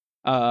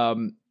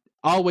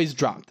always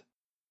dropped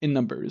in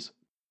numbers.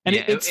 And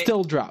it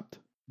still dropped.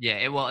 Yeah,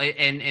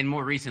 and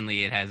more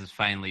recently it has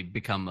finally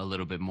become a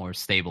little bit more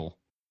stable.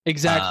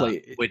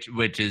 Exactly.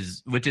 Which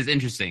is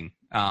interesting.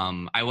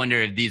 I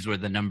wonder if these were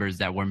the numbers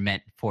that were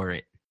meant for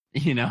it.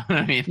 You know what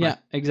I mean? Yeah,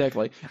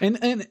 exactly.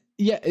 And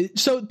yeah,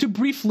 so to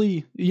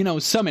briefly,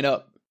 sum it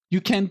up,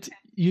 you can't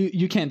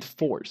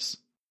force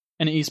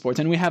an esports,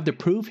 and we have the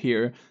proof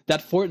here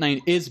that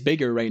Fortnite is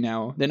bigger right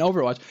now than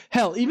Overwatch.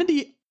 Hell, even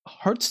the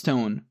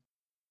Hearthstone,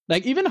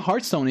 even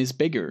Hearthstone is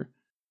bigger,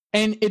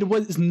 and it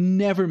was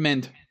never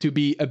meant to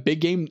be a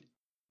big game,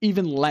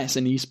 even less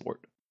an esport.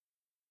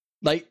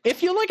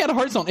 If you look at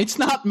Hearthstone, it's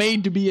not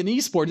made to be an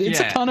esport. It's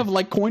a ton of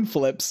coin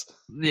flips.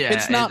 Yeah,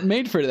 it's not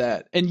made for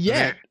that, and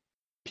yet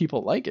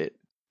people like it.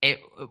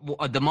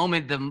 The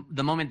moment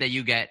that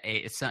you get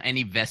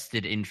any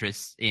vested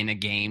interest in a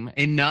game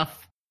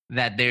enough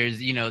that there's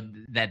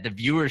that the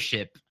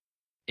viewership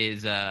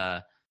is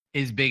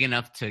big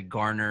enough to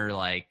garner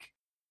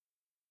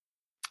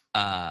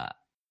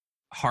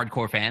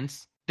hardcore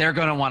fans, they're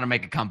gonna want to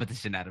make a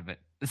competition out of it.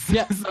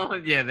 Yeah,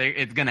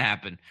 it's gonna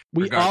happen.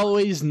 We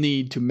always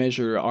need to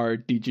measure our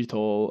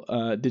digital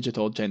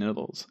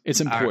genitals.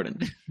 It's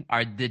important.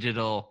 Our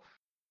digital.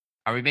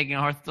 Are we making a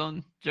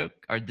Hearthstone joke?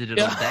 Our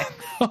digital deck.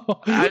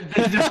 Our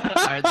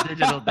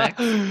digital deck.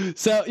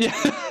 So yeah.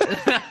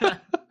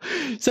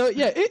 So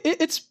yeah,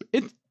 it's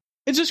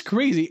just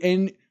crazy.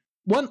 And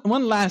one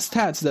last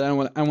stats that I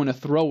want to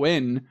throw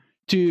in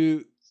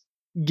to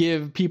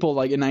give people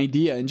an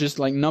idea and just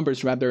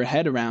numbers wrap their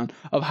head around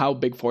of how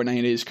big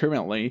Fortnite is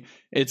currently.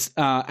 It's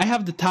I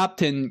have the top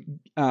 10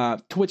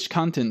 Twitch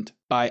content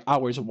by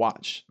hours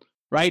watched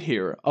right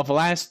here of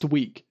last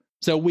week.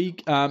 So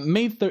week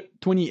May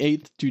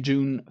 28th to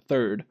June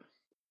 3rd.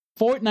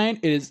 Fortnite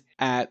is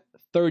at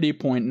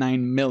 30.9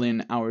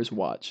 million hours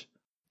watched.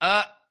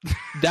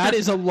 That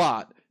is a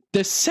lot.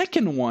 The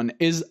second one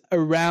is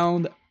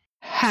around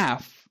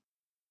half.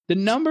 The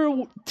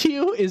number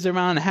 2 is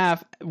around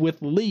half,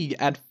 with League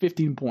at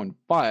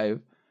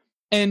 15.5.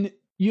 And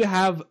you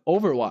have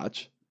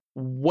Overwatch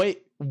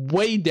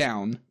way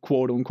down,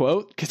 quote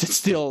unquote, because it's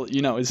still,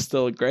 it's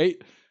still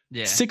great.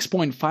 Yeah.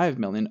 6.5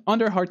 million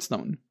under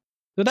Hearthstone.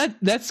 So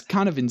that's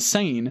kind of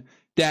insane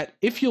that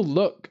if you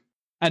look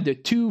at the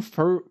two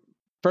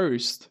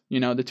first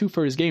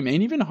game,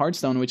 and even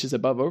Hearthstone, which is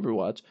above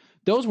Overwatch,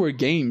 those were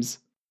games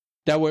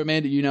that were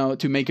made,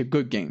 to make a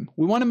good game.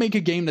 We want to make a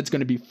game that's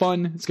going to be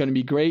fun, it's going to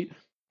be great,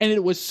 and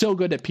it was so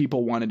good that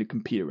people wanted to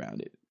compete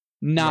around it,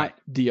 not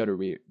the other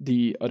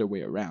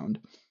way around.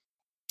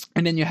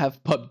 And then you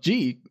have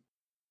PUBG,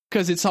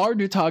 because it's hard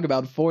to talk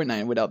about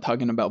Fortnite without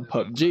talking about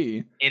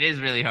PUBG. It is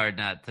really hard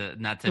not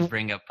to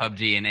bring up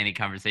PUBG in any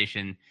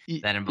conversation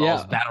that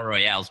involves battle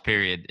royales.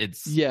 Period.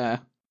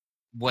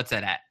 What's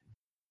that at?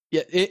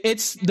 Yeah,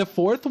 it's the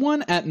fourth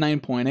one at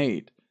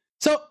 9.8.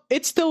 So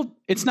it's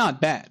not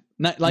bad.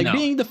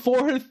 Being the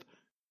fourth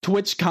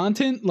Twitch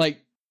content,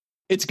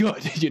 it's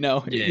good.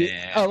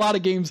 Yeah. A lot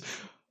of games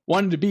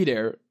wanted to be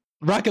there.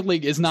 Rocket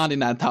League is not in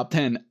that top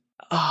 10.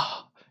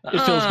 It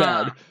feels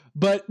bad,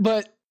 but.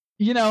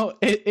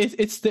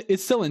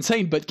 It's still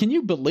insane. But can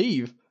you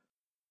believe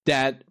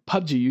that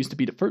PUBG used to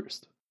be the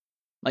first?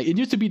 It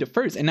used to be the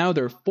first, and now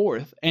they're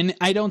fourth. And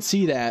I don't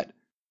see that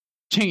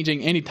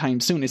changing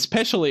anytime soon,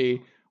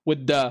 especially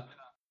with the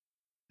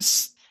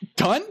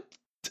stunt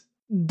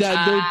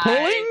that they're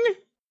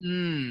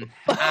pulling.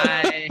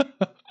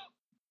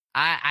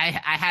 I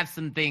have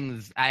some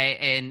things.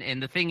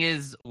 And the thing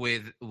is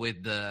with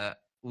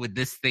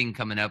this thing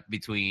coming up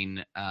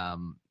between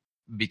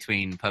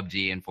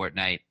PUBG and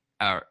Fortnite.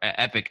 Or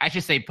Epic. I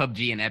should say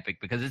PUBG and Epic,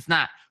 because it's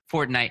not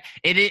Fortnite.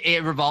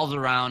 It revolves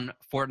around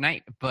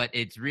Fortnite, but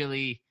it's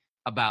really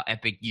about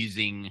Epic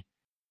using.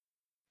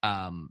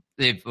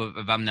 If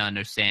I'm not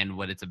understand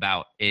what it's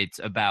about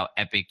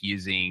Epic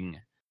using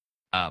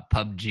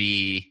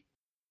PUBG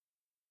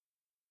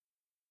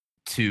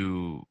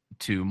to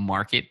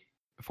market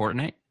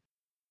Fortnite.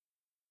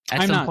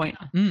 At some point,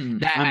 I'm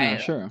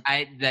not sure.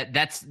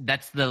 That's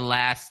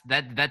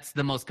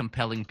the most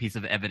compelling piece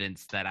of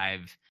evidence that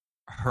I've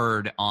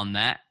heard on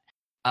that.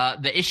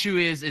 The issue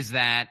is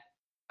that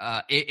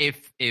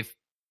if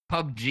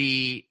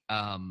PUBG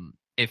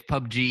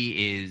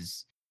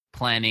is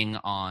planning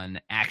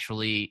on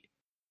actually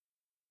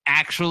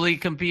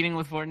competing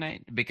with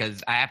Fortnite,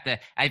 because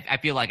I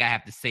feel like I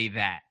have to say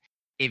that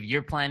if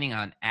you're planning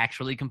on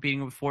actually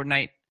competing with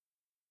Fortnite,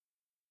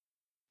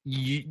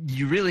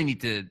 you really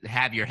need to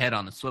have your head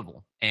on the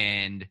swivel.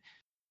 And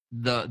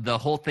the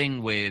whole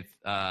thing with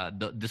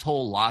this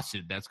whole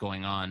lawsuit that's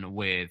going on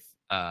with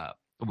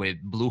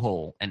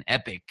Bluehole and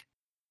Epic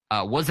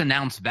was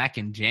announced back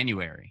in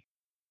January,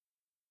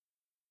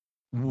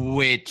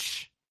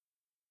 which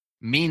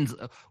means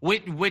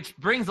which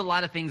brings a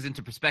lot of things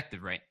into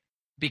perspective, right?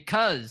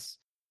 Because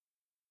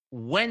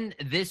when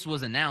this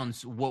was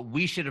announced, what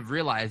we should have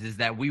realized is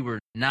that we were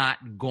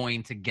not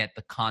going to get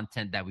the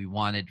content that we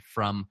wanted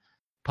from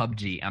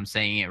PUBG. I'm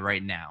saying it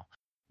right now.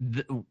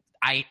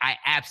 I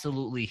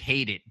absolutely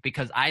hate it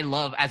because I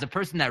love, as a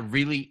person that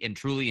really and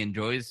truly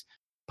enjoys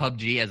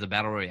PUBG as a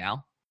battle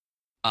royale,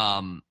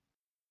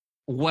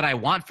 what I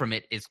want from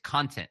it is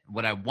content.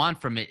 What I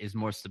want from it is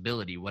more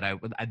stability.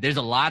 There's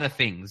a lot of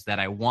things that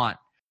I want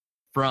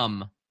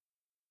from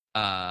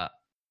PUBG.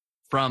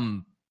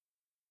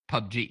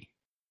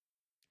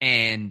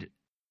 And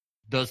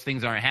those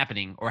things aren't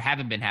happening or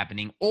haven't been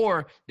happening,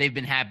 or they've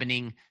been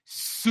happening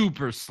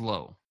super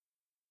slow.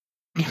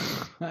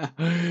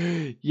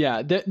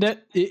 Yeah,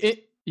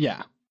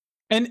 yeah.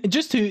 And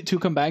just to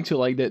come back to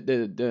like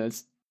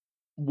the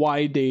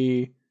why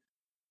they,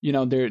 you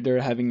know,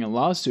 they're having a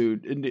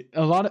lawsuit, and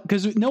a lot of,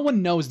 because no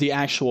one knows the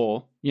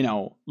actual, you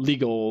know,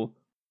 legal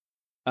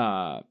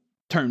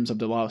terms of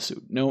the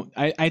lawsuit. No,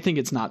 I think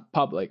it's not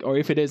public, or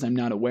if it is, I'm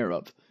not aware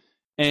of.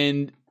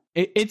 And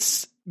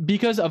it's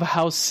because of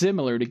how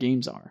similar the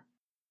games are.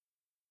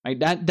 Right?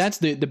 That's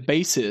the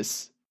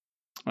basis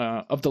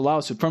of the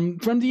lawsuit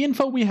from the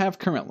info we have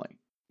currently.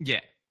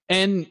 Yeah.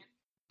 And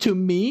to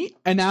me,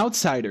 an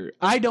outsider,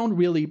 I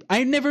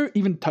never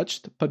even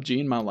touched PUBG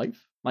in my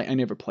life. Like, I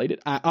never played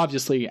it.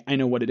 Obviously, I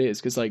know what it is,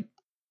 because like,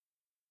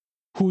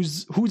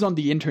 who's on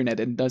the internet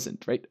and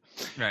doesn't, right?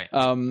 Right.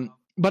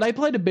 But I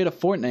played a bit of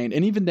Fortnite,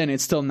 and even then,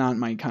 it's still not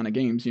my kind of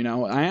games. You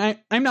know,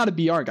 I'm not a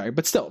BR guy,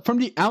 but still, from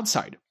the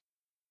outside,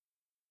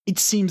 it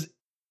seems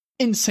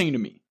insane to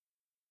me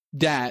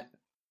that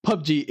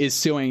PUBG is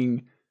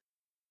suing.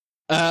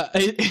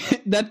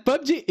 That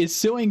PUBG is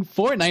suing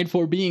Fortnite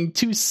for being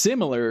too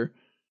similar,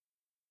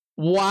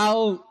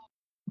 while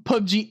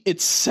PUBG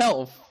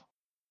itself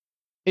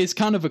is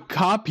kind of a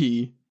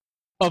copy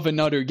of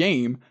another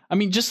game. I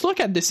mean, just look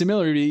at the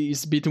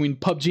similarities between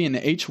PUBG and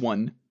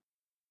H1.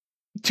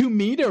 To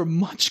me, they're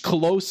much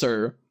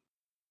closer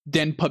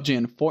than PUBG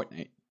and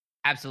Fortnite.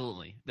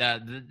 Absolutely.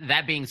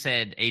 That being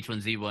said,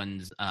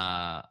 H1Z1's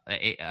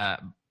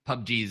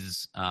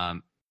PUBG's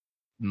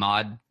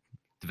mod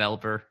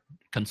developer,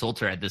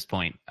 consultor at this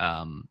point,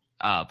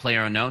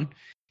 Player Unknown,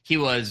 he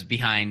was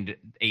behind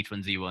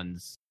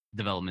H1Z1's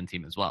development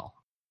team as well.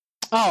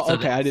 Oh, so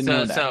okay, I didn't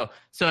know that.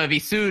 So if he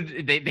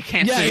sued, they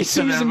can't. Yeah, sue he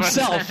sues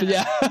himself.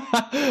 Yeah.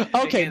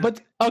 Okay,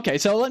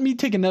 so let me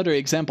take another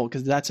example,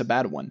 because that's a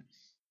bad one.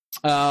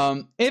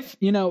 If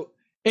you know,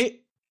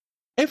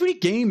 every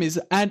game is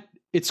at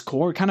its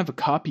core kind of a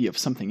copy of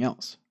something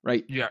else,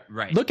 right? Yeah,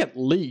 right. Look at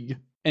League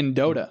and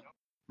Dota.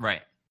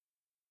 Right.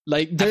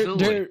 Like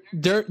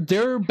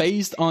they're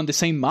based on the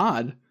same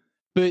mod,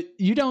 but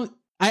you don't.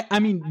 I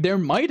mean, there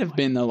might have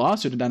been a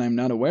lawsuit that I'm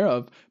not aware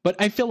of, but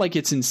I feel like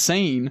it's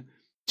insane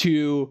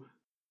to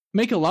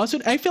make a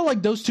lawsuit. I feel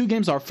like those two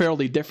games are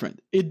fairly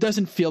different. It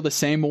doesn't feel the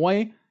same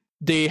way.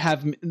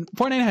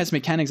 Fortnite has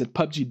mechanics that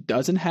PUBG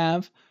doesn't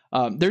have.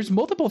 There's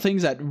multiple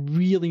things that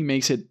really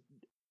makes it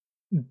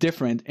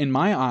different in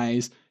my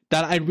eyes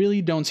that I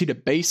really don't see the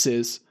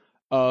basis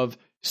of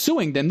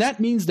suing them. That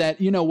means that,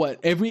 you know what,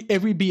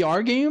 every BR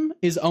game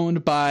is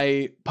owned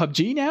by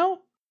PUBG now?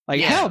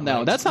 Like, yeah, hell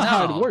no, that's not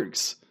how it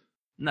works.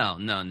 No.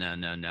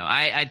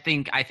 I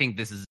think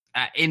this is,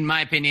 in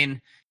my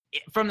opinion,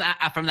 from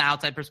the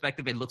outside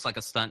perspective, it looks like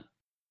a stunt.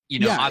 You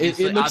know, yeah, it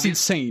looks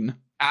insane.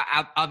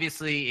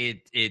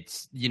 Obviously,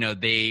 it's you know,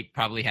 they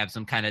probably have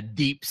some kind of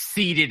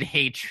deep-seated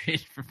hatred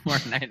for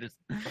Fortnite.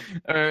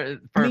 For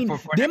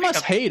Fortnite, they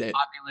must hate it.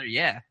 Popular.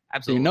 Yeah,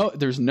 absolutely. You know,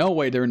 there's no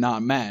way they're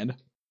not mad.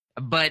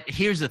 But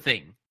here's the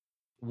thing: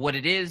 what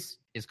it is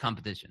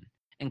competition,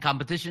 and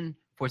competition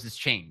forces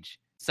change.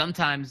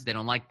 Sometimes they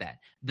don't like that.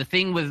 The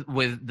thing with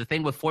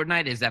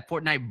Fortnite is that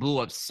Fortnite blew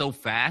up so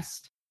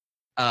fast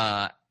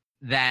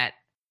that,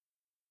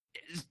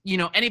 you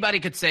know, anybody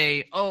could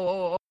say,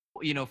 oh,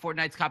 you know,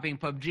 Fortnite's copying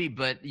PUBG,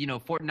 but, you know,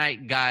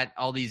 Fortnite got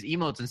all these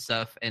emotes and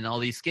stuff and all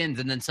these skins,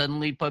 and then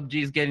suddenly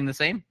PUBG is getting the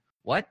same.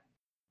 What?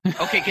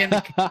 Okay, can they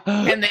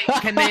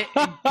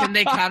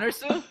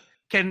countersue?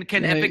 Can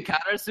Epic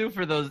countersue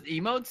for those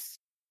emotes?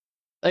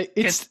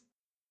 It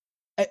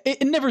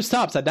never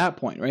stops at that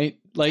point, right?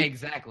 Like,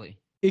 exactly,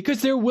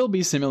 because there will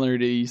be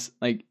similarities,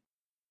 like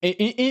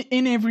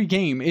in every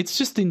game. It's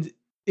just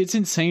it's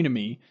insane to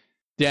me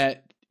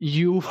that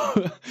you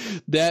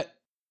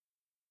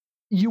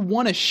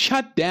want to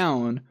shut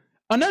down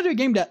another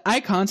game that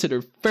I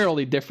consider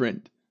fairly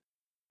different,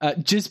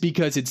 just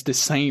because it's the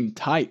same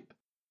type.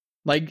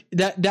 Like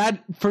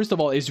that first of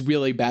all is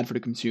really bad for the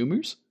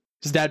consumers,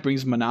 because that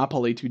brings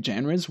monopoly to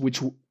genres,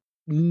 which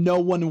no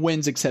one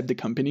wins except the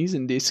companies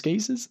in these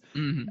cases.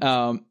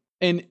 Mm-hmm.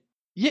 And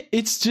yeah,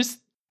 it's just,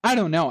 I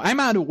don't know. I'm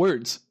out of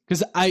words,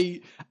 because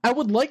I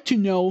would like to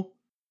know,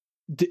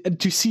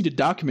 to see the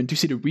document, to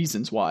see the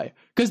reasons why,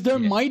 because there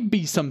might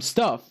be some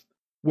stuff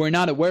we're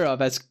not aware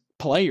of as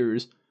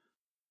players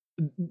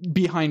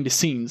behind the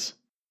scenes.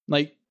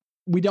 Like,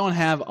 we don't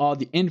have all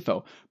the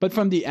info. But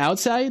from the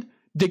outside,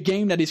 the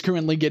game that is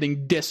currently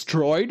getting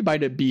destroyed by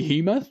the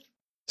behemoth,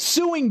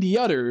 suing the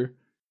other,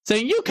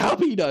 saying, you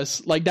copied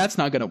us. Like, that's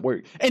not going to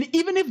work. And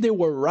even if they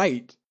were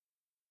right,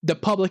 the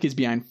public is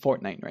behind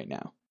Fortnite right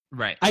now.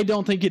 Right. I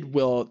don't think it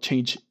will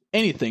change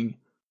anything.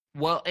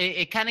 Well,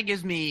 it kind of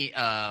gives me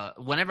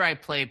whenever I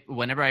play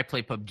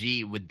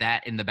PUBG with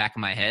that in the back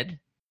of my head,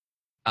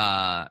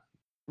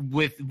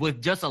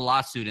 with just a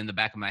lawsuit in the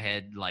back of my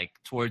head, like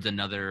towards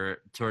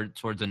another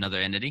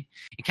entity,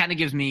 it kind of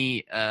gives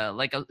me a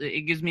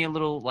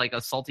little like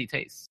a salty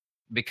taste,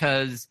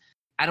 because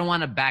I don't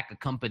want to back a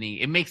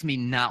company. It makes me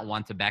not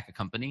want to back a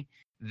company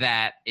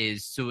that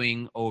is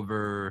suing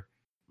over,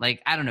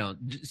 like, I don't know,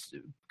 just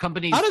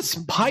companies out of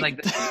spite. Like,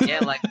 yeah,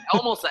 like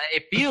almost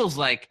it feels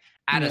like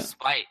out of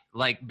spite,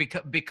 like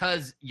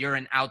because you're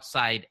an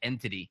outside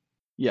entity.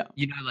 Yeah,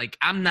 you know, like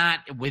I'm not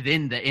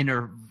within the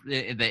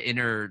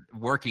inner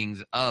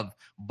workings of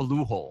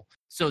Bluehole.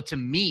 So to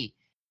me,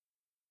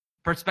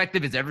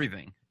 perspective is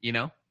everything. You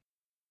know,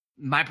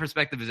 my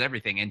perspective is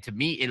everything, and to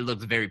me, it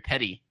looks very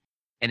petty,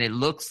 and it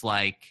looks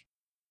like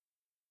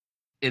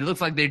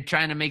they're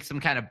trying to make some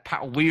kind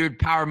of weird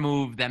power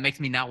move that makes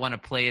me not want to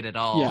play it at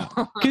all. Yeah,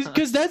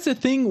 because that's the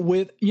thing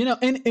with, you know,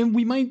 and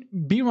we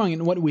might be wrong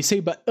in what we say,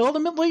 but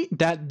ultimately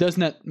that does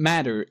not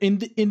matter in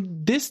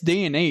this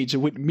day and age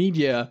with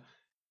media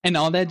and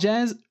all that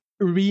jazz.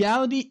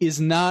 Reality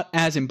is not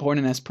as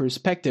important as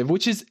perspective,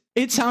 which is,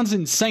 it sounds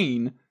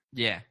insane.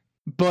 Yeah,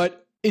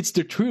 but it's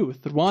the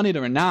truth, want it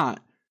or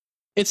not.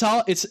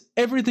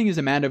 Everything is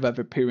a matter of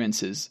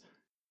appearances.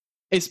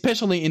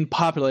 Especially in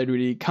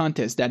popularity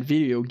contests that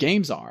video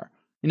games are.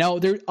 You know,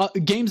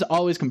 games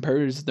always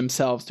compares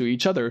themselves to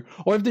each other.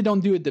 Or if they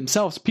don't do it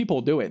themselves,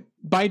 people do it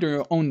by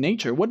their own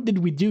nature. What did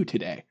we do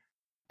today?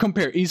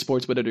 Compare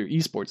esports with other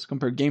esports.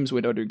 Compare games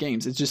with other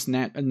games. It's just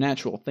a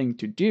natural thing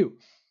to do.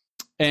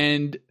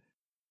 And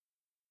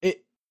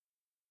it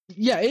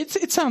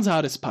sounds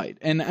out of spite.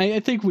 And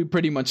I think we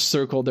pretty much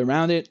circled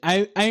around it.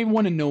 I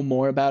want to know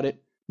more about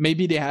it.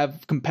 Maybe they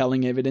have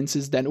compelling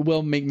evidences that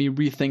will make me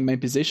rethink my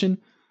position.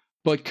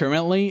 But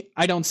currently,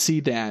 I don't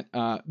see that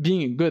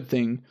being a good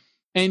thing.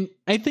 And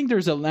I think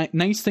there's a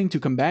nice thing to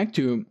come back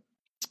to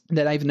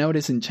that I've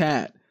noticed in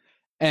chat.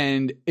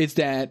 And it's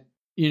that,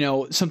 you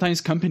know,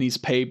 sometimes companies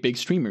pay big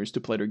streamers to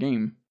play their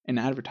game and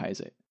advertise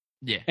it.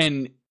 Yeah.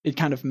 And it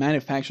kind of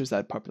manufactures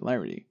that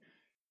popularity.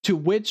 To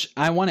which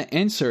I want to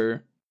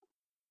answer,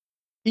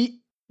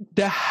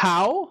 the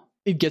how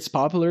it gets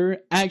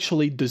popular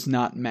actually does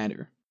not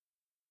matter.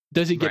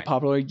 Does it get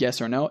popular?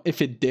 Yes or no?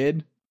 If it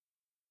did,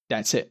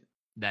 that's it.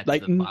 That's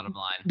like, the bottom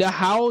line. The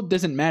how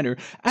doesn't matter.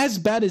 As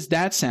bad as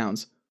that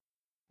sounds,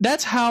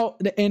 that's how.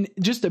 And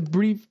just a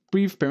brief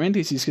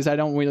parenthesis, because I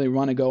don't really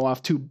want to go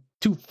off too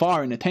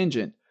far in a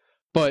tangent.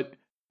 But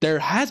there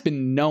has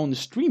been known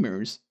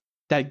streamers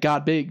that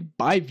got big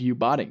by view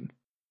botting,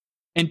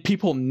 and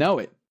people know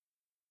it.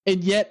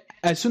 And yet,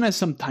 as soon as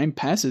some time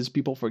passes,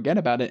 people forget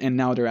about it, and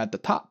now they're at the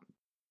top.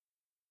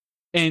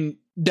 And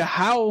the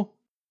how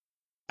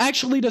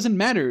actually doesn't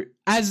matter.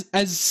 As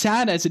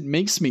sad as it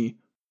makes me,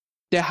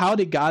 the how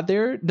they got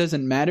there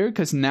doesn't matter,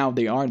 because now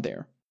they are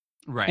there.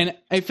 Right. And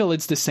I feel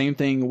it's the same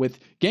thing with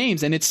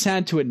games, and it's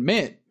sad to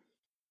admit,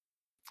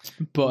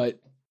 but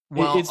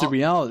it's the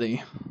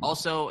reality.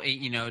 Also,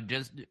 you know,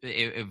 just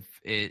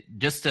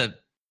to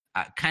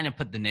kind of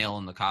put the nail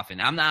in the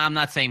coffin. I'm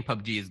not saying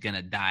PUBG is going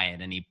to die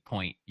at any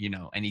point, you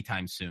know,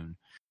 anytime soon.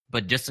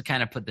 But just to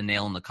kind of put the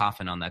nail in the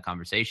coffin on that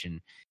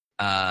conversation,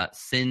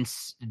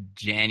 since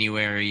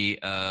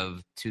January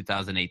of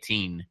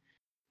 2018,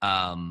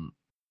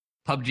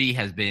 PUBG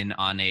has been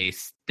on a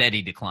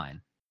steady decline,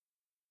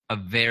 a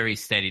very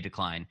steady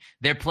decline.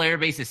 Their player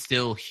base is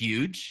still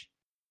huge,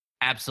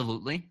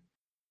 absolutely.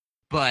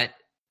 But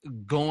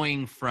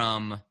going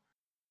from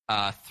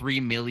 3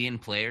 million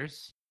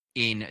players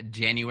in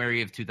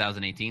January of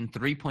 2018,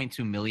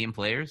 3.2 million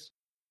players,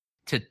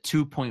 to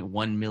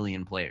 2.1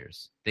 million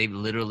players. They've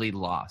literally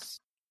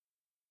lost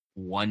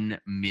 1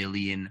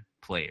 million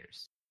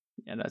players.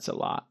 Yeah, that's a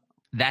lot.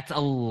 That's a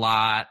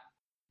lot.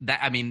 That,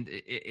 I mean,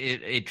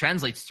 it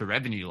translates to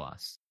revenue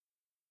loss.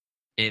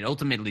 It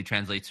ultimately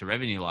translates to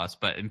revenue loss.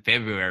 But in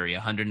February,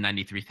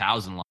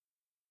 193,000 lost.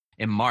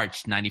 In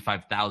March,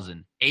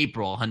 95,000.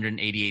 April,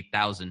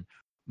 188,000.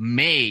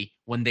 May,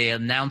 when they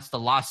announced the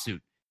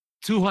lawsuit,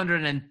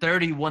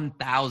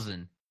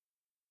 231,000.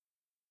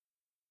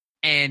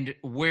 And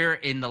we're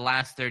in the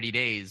last 30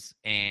 days,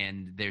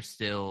 and they're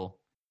still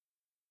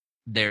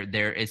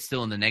it's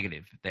still in the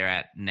negative. They're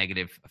at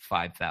negative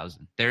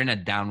 5,000. They're in a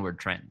downward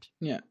trend.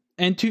 Yeah.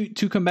 And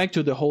to come back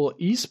to the whole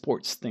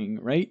esports thing,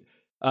 right?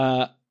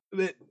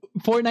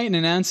 Fortnite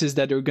announces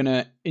that they're going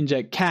to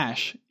inject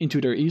cash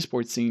into their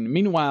esports scene.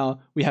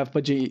 Meanwhile, we have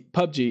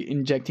PUBG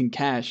injecting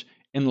cash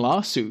in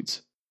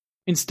lawsuits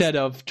instead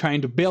of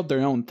trying to build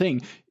their own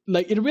thing.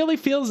 Like, it really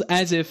feels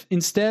as if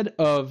instead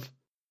of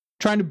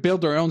trying to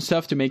build their own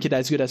stuff to make it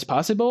as good as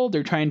possible,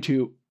 they're trying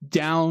to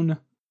down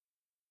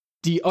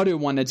the other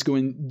one that's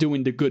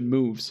doing the good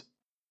moves.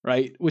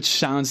 right? Which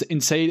sounds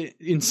insane.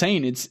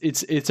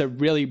 It's a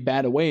really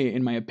bad way,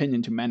 in my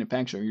opinion, to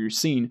manufacture your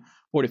scene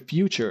for the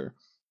future.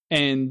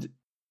 And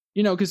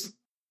because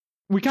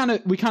we kind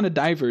of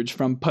diverge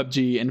from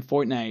PUBG and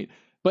Fortnite,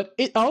 but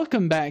it all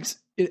comes back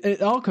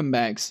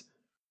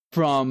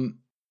from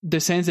the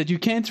sense that you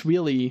can't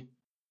really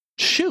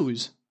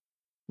choose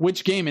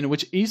which game and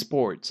which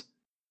esports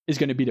is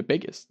going to be the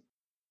biggest.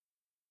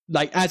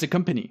 Like, as a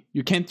company,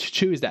 you can't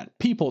choose that.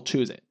 People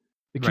choose it.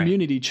 The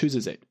community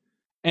chooses it.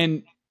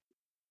 And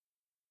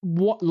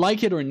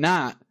like it or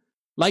not,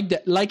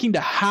 liking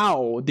the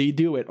how they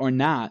do it or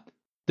not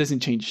doesn't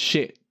change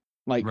shit.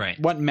 Like,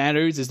 what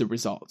matters is the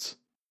results.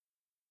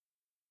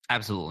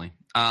 Absolutely.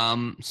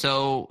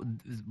 So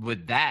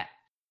with that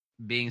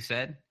being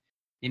said,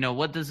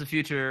 what does the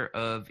future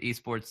of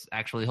esports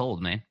actually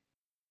hold, man?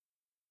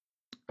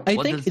 I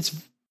think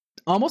it's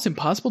almost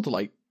impossible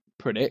to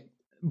predict,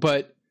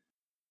 but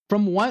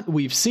from what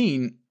we've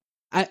seen,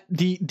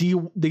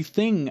 the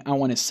thing I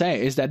want to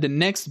say is that the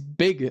next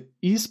big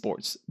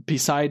esports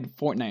beside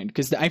Fortnite,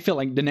 because I feel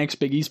like the next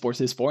big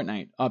esports is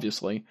Fortnite,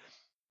 obviously,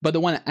 but the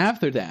one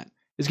after that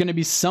is going to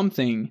be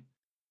something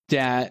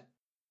that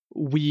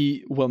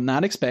we will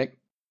not expect,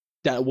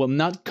 that will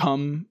not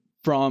come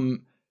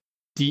from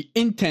the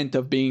intent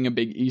of being a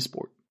big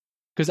esport.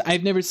 Because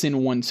I've never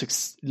seen one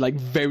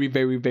very,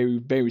 very, very,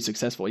 very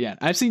successful yet.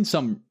 I've seen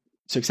some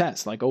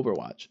success, like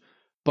Overwatch,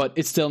 but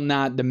it's still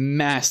not the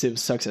massive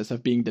success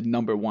of being the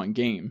number one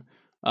game.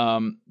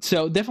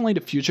 So definitely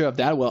the future of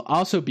that will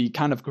also be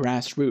kind of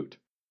grassroots,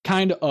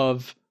 kind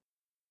of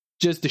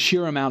just the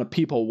sheer amount of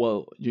people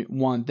will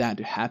want that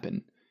to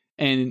happen.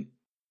 And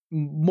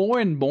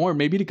more,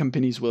 maybe the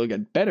companies will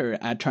get better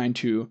at trying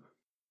to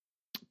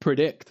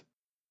predict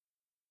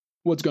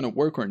what's going to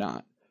work or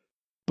not.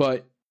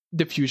 But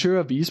the future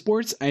of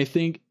esports, I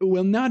think,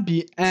 will not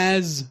be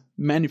as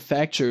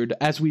manufactured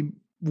as we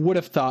would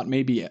have thought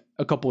maybe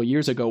a couple of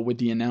years ago with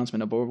the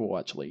announcement of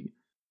Overwatch League.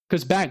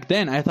 Because back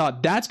then, I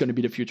thought that's going to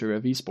be the future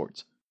of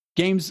esports.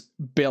 Games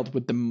built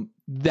with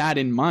that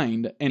in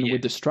mind and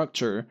with the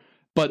structure.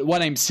 But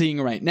what I'm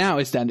seeing right now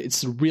is that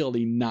it's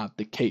really not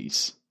the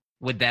case.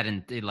 With that,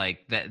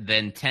 the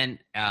intent,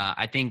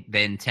 I think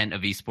the intent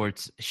of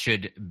esports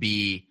should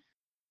be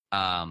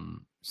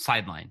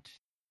sidelined.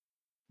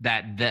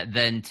 That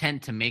the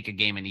intent to make a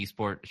game in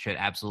esport should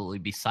absolutely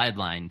be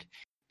sidelined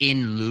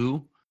in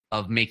lieu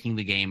of making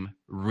the game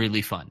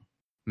really fun.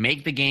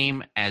 Make the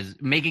game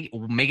make it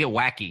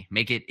wacky,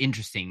 make it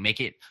interesting, make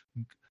it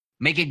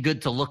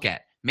good to look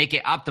at, make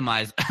it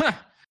optimized,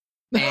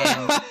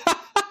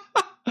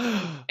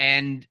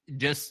 and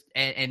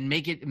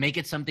make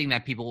it something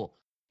that people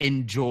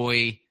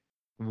enjoy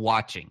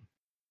watching.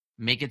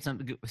 Make it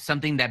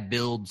something that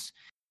builds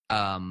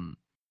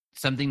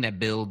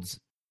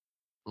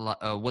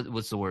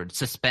what's the word?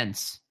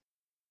 Suspense.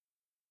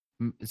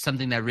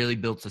 Something that really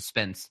builds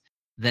suspense.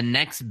 The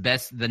next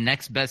best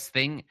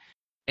thing.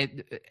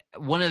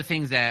 One of the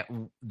things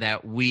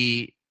that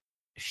we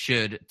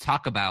should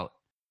talk about,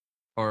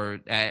 or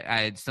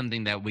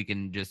something that we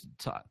can just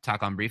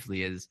talk on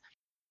briefly, is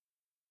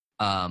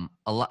a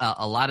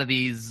lot of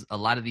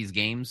these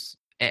games.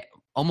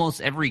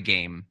 Almost every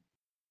game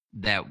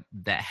that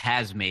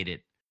has made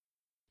it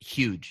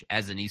huge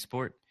as an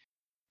esport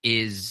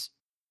is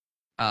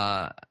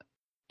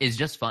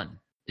just fun.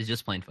 Is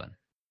just plain fun.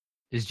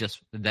 Is just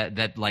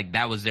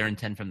that was their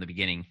intent from the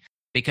beginning.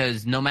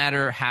 Because no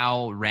matter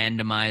how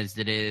randomized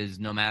it is,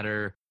 no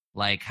matter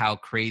how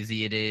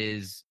crazy it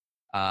is,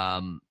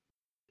 how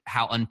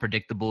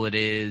unpredictable it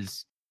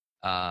is,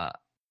 none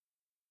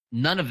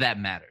of that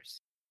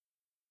matters.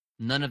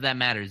 None of that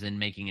matters in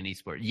making an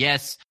esport.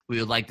 Yes, we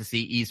would like to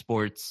see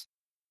esports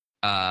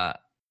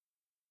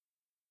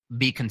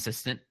be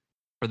consistent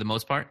for the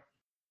most part.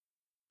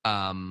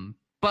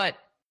 But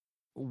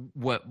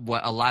what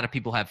a lot of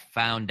people have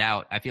found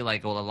out, I feel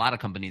like a lot of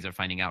companies are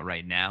finding out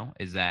right now,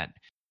 is that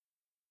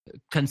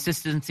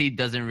consistency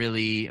doesn't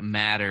really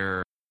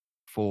matter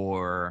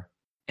for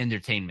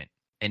entertainment.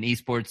 And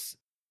esports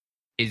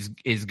is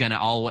gonna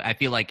always, I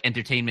feel like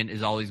entertainment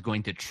is always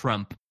going to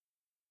trump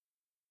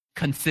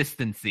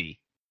consistency.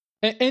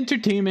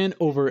 Entertainment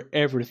over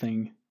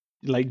everything,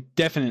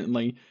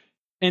 definitely.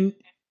 And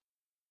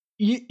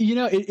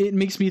it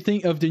makes me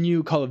think of the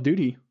new Call of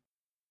Duty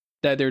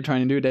that they're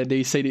trying to do, that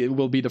they say it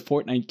will be the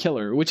Fortnite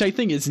killer, which I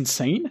think is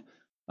insane.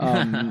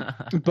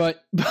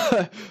 But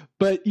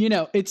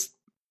it's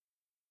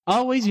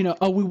always, we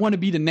want to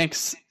be the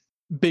next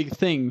big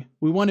thing.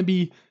 We want to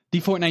be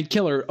the Fortnite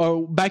killer.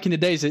 Or back in the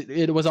days,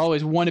 it was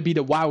always want to be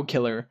the WoW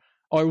killer,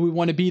 or we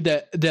want to be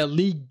the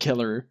League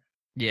killer.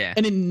 Yeah.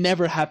 And it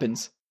never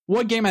happens.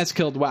 What game has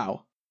killed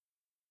WoW?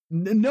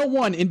 No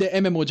one in the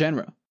MMO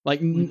genre.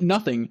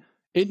 Nothing.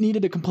 It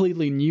needed a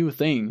completely new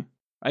thing,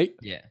 right?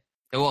 Yeah.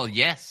 Well,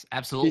 yes,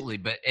 absolutely.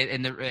 But I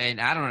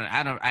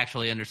don't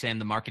actually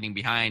understand the marketing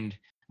behind.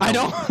 I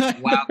don't.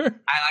 WoW.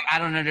 I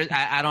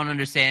don't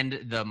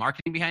understand the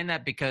marketing behind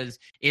that, because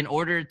in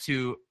order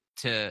to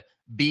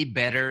be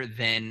better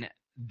than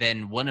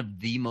one of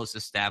the most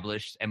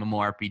established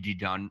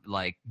MMORPG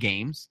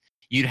games,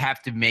 you'd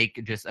have to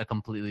make just a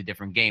completely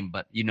different game.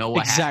 But you know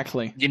what?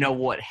 Exactly. You know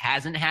what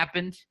hasn't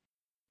happened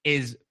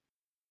is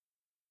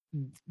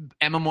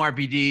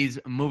MMORPGs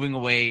moving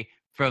away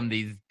from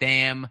these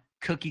damn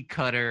cookie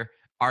cutter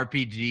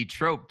RPG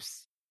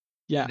tropes.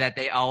 Yeah. That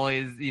they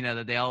always,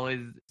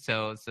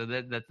 so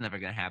that's never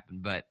gonna happen.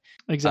 But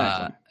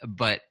exactly.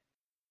 But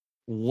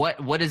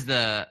what is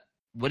the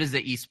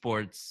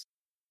esports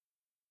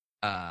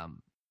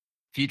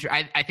future?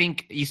 I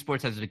think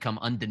esports has become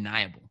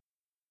undeniable.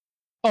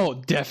 Oh,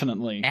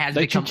 definitely.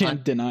 Like you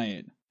can't deny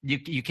it.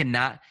 You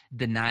cannot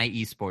deny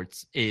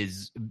esports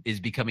is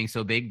becoming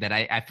so big that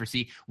I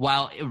foresee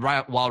while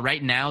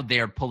right now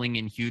they're pulling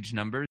in huge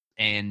numbers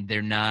and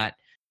they're not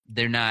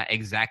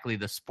exactly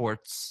the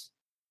sports,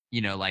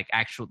 like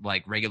actual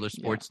like regular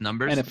sports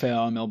numbers,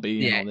 NFL,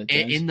 MLB, and all that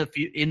jazz.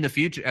 In the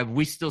future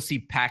we still see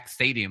packed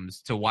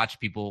stadiums to watch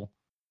people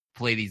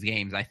play these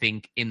games. I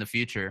think in the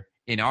future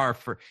in our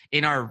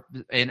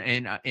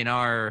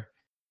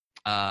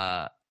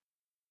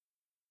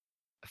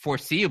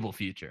foreseeable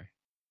future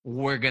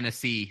we're gonna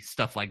see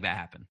stuff like that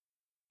happen.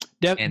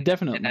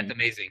 Definitely. And that's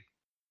amazing.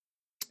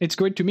 It's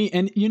great to me.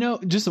 And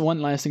just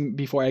one last thing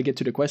before I get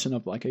to the question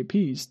of like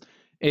IPs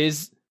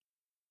is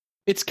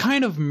it's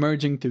kind of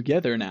merging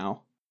together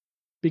now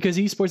because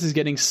esports is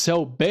getting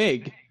so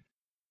big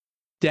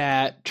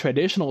that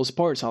traditional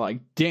sports are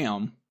like,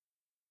 damn,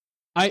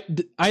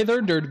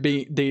 either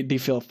they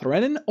feel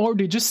threatened or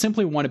they just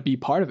simply want to be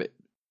part of it.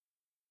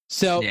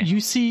 So you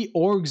see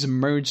orgs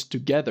merge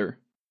together.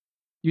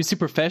 You see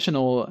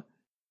professional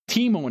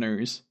team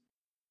owners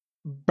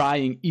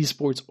buying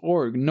esports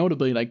org,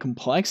 notably like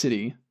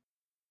Complexity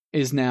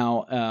is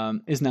now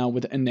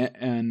with an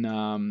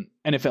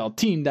NFL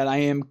team that I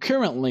am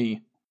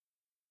currently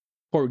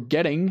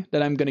forgetting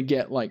that I'm gonna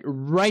get like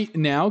right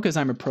now because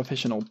I'm a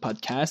professional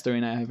podcaster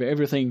and I have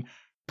everything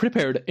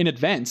prepared in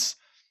advance.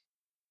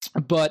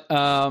 But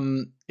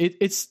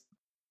it's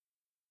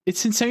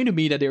insane to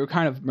me that they're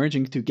kind of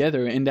merging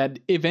together and that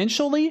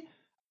eventually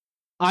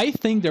I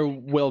think there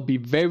will be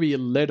very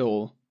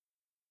little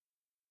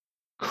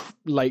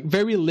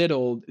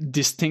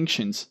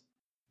distinctions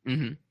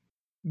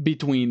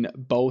between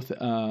both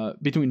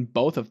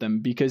of them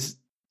because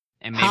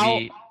and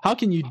maybe, how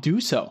can you do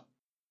so?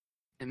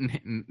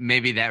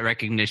 Maybe that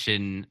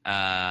recognition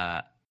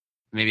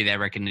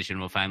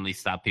will finally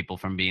stop people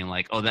from being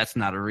like, oh, that's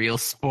not a real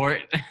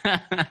sport.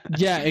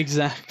 Yeah,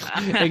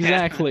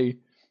 exactly.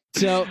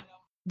 So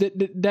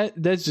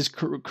that's just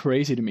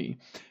crazy to me.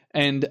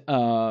 And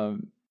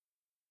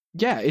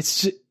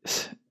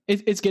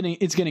it's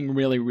getting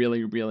really,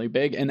 really, really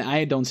big, and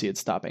I don't see it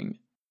stopping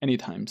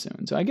anytime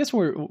soon. So I guess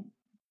we're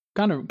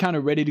kind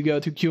of ready to go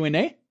to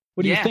Q&A.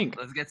 What do you think?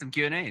 Let's get some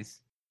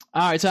Q&As.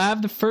 All right, so I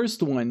have the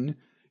first one.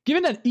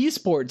 Given that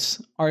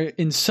esports are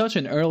in such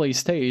an early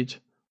stage,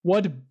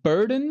 what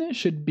burden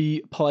should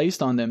be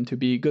placed on them to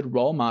be good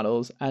role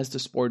models as the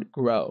sport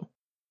grow?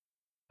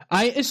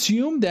 I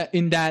assume the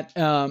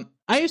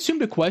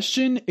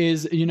question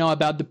is,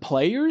 about the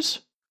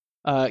players,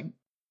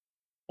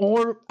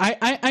 or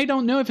I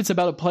don't know if it's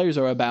about the players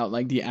or about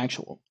like the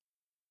actual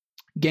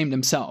game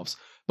themselves.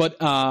 But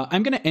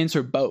I'm gonna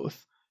answer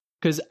both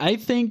because I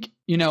think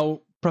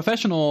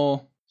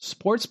professional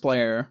sports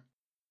player,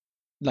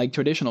 like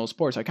traditional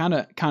sports, are kind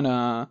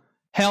of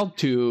held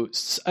to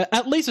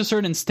at least a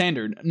certain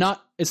standard.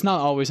 It's not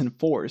always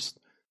enforced,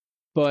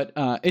 but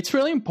it's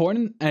really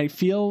important. I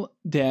feel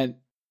that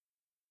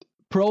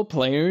pro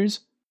players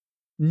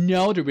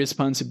know the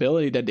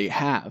responsibility that they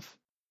have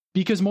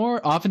because more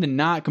often than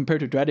not,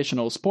 compared to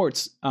traditional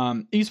sports,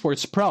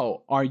 esports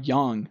pro are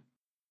young,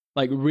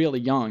 like really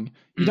young.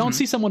 You don't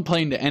see someone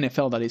playing the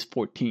NFL that is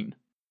 14.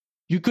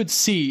 You could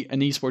see an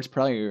esports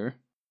player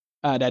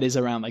that is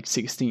around like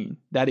 16.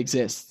 That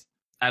exists.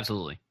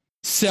 Absolutely.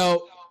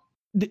 So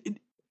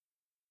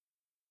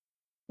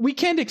we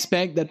can't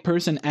expect that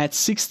person at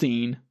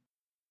 16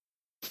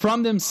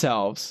 from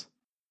themselves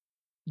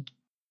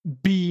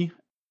be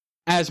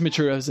as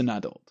mature as an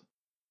adult.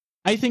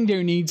 I think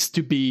there needs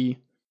to be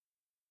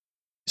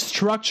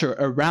structure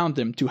around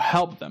them to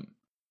help them.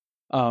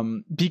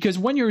 Because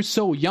when you're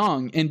so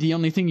young and the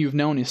only thing you've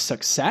known is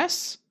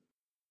success,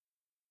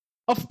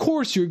 of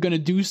course you're going to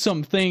do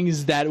some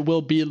things that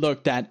will be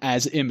looked at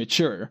as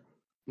immature.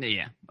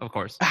 Yeah, of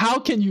course. How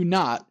can you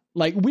not?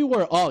 Like, we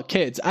were all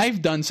kids.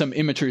 I've done some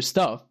immature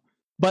stuff,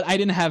 but I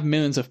didn't have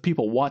millions of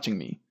people watching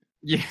me.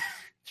 Yeah,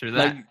 true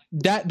that.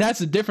 Like, that's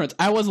the difference.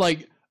 I was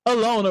like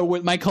alone or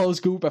with my close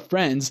group of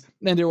friends,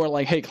 and they were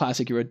like, hey,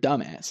 Classic, you're a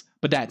dumbass.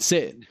 But that's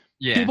it.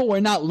 Yeah. People were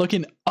not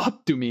looking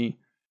up to me.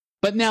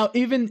 But now,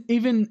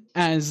 even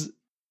as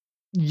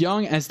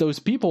young as those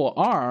people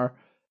are,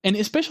 and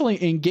especially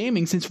in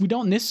gaming, since we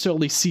don't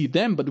necessarily see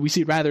them, but we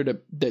see rather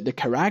the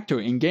character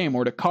in game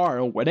or the car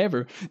or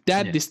whatever,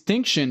 that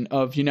distinction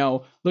of,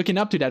 looking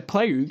up to that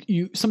player,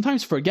 you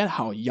sometimes forget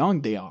how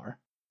young they are.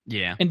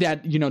 Yeah. And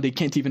that, they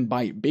can't even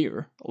buy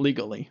beer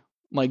legally.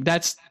 Like,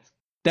 that's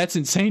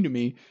insane to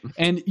me.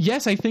 And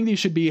yes, I think they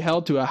should be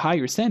held to a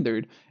higher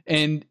standard.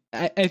 And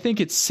I think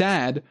it's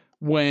sad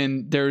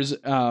when there's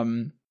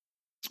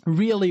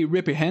really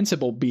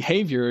reprehensible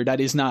behavior that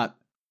is not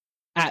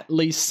at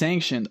least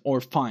sanctioned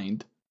or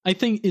fined. I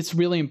think it's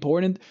really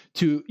important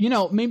to,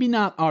 maybe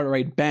not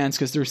outright bans,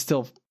 because they're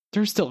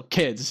still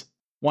kids,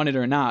 want it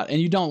or not,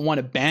 and you don't want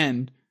to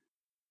ban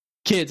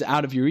kids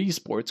out of your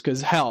esports,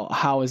 because hell,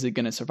 how is it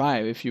going to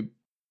survive if you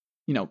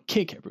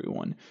kick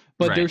everyone?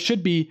 But Right. there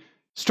should be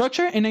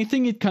structure, and I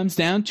think it comes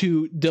down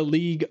to the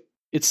league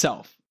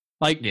itself.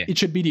 Like, it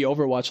should be the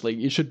Overwatch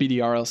League, it should be the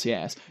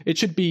RLCS, it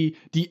should be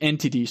the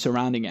entity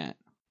surrounding it.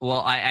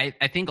 Well, I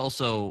think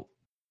also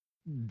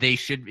they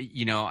should,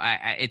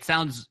 it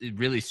sounds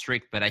really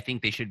strict, but I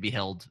think they should be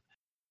held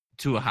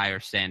to a higher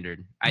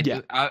standard.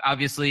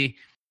 Obviously,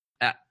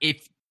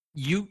 if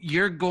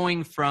you're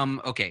going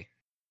from, okay,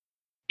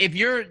 if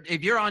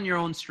you're on your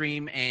own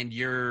stream and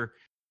your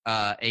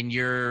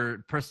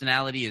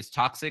personality is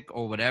toxic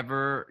or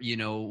whatever,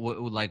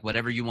 like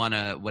whatever you want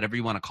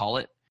to call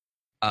it,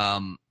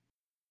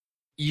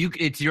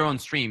 it's your own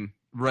stream,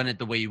 run it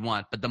the way you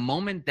want. But the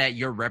moment that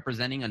you're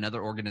representing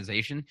another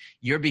organization,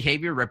 your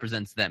behavior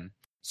represents them.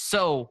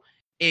 So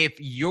if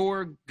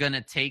you're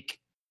gonna take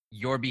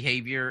your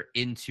behavior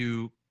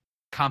into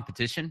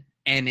competition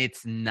and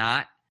it's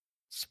not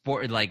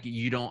sport, like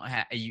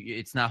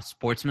it's not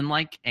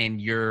sportsmanlike, and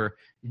you're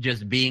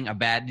just being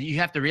you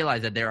have to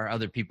realize that there are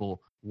other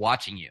people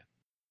watching you.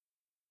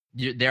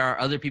 There are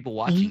other people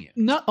watching you.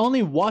 Not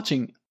only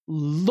watching,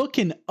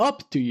 looking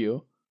up to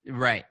you.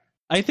 Right.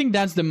 I think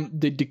that's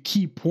the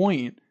key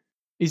point,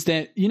 is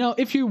that,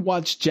 if you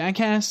watch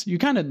Jackass, you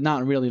kind of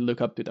not really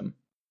look up to them,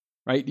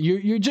 right?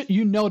 You're just,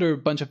 they're a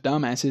bunch of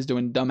dumbasses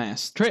doing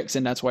dumbass tricks,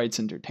 and that's why it's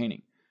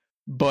entertaining.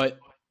 But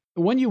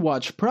when you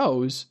watch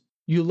pros,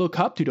 you look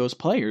up to those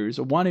players,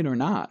 want it or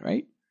not,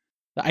 right?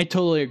 I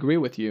totally agree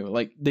with you.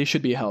 Like, they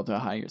should be held to a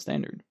higher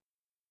standard.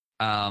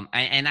 I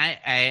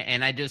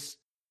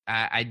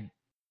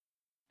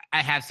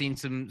have seen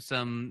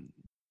some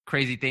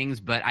crazy things,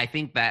 but I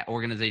think that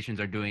organizations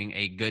are doing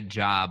a good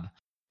job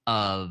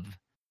of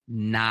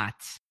not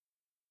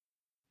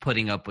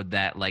putting up with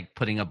that, like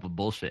putting up with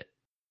bullshit.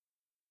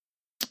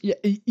 Yeah,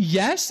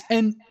 yes,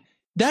 and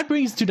that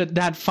brings to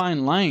that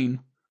fine line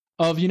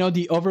of,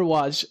 the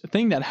Overwatch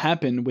thing that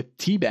happened with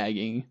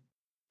teabagging.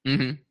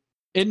 Mm-hmm.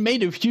 It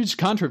made a huge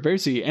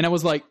controversy, and I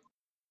was like,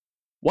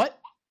 what?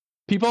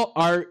 People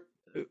are...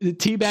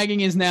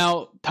 teabagging is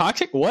now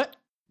toxic? What?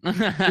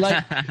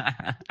 Like,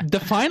 the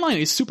fine line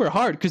is super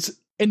hard, because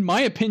in my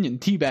opinion,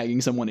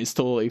 teabagging someone is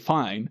totally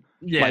fine.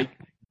 Yeah. Like,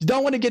 you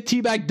don't want to get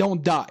teabagged,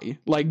 don't die.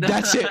 Like,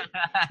 that's it.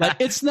 Like,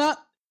 it's not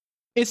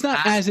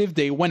as if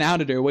they went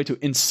out of their way to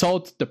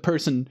insult the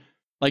person,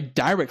 like,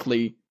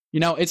 directly.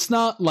 It's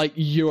not like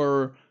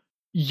you're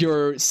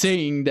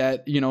saying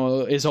that,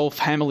 his whole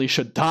family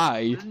should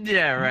die.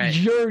 Yeah, right.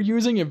 You're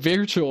using a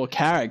virtual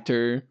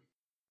character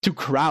to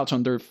crouch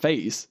on their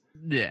face.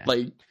 Yeah.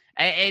 Like,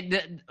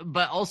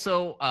 but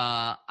also,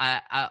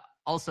 I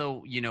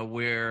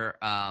we're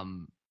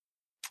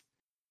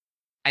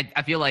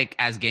I feel like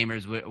as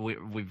gamers,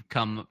 we've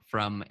come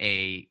from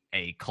a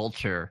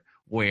culture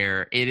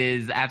where it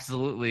is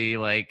absolutely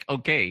like,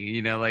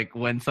 okay, like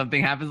when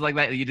something happens like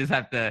that, you just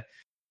have to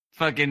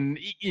fucking,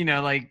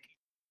 like,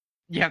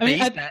 you have to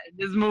eat that,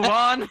 just move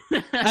on.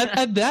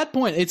 at that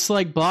point, it's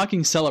like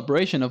blocking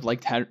celebration of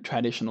like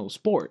traditional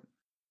sport.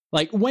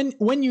 Like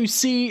when you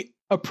see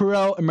a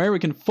pro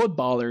American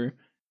footballer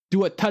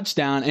do a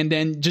touchdown and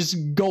then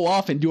just go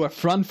off and do a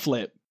front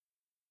flip,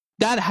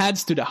 that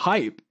adds to the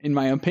hype, in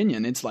my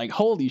opinion. It's like,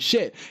 holy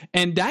shit.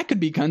 And that could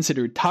be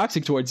considered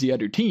toxic towards the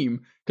other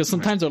team, because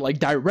sometimes they're like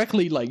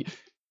directly like,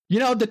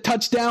 the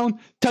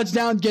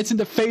touchdown gets in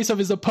the face of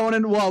his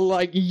opponent while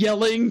like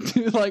yelling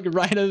to like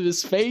right out of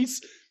his face.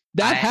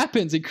 That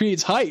happens. It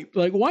creates hype.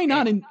 Like, why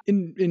not in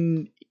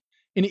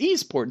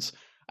esports?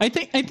 I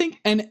think,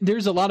 and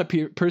there's a lot of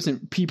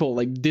people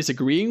like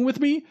disagreeing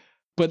with me,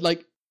 but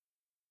like,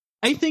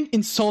 I think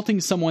insulting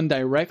someone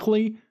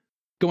directly,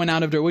 going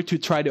out of their way to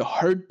try to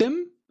hurt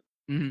them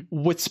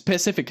with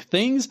specific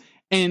things,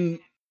 and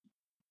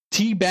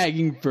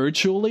teabagging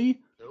virtually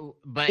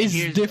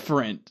is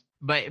different.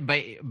 But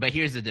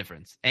here's the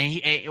difference, and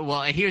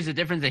here's the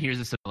difference, and here's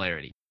the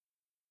similarity.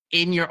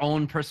 In your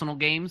own personal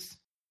games,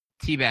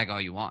 teabag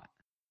all you want.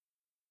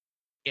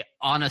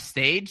 On a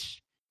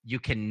stage,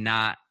 you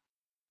cannot.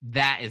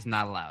 That is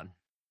not allowed.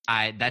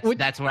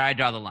 That's where I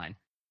draw the line.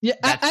 Yeah,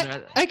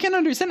 I can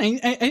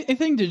understand. I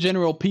think the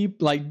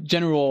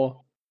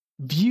general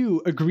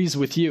view agrees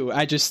with you.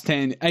 I just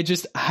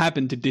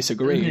happen to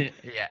disagree.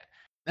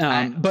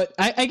 Yeah. But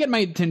I get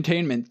my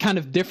entertainment kind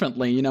of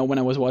differently. When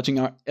I was watching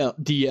the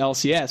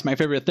LCS, my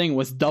favorite thing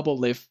was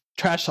Doublelift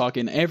trash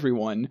talking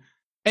everyone,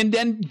 and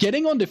then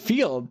getting on the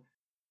field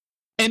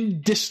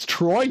and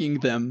destroying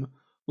them.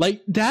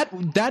 Like,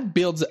 that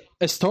builds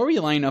a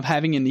storyline of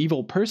having an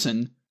evil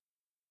person.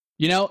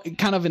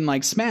 Kind of in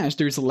like Smash,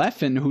 there's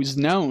Leffen, who's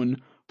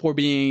known for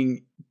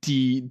being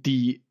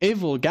the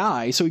evil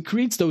guy, so he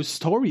creates those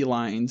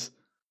storylines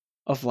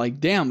of like,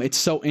 damn, it's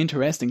so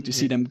interesting to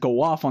see them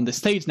go off on the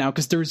stage now,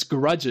 because there's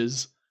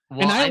grudges.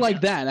 Well, and I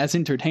like that as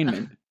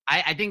entertainment.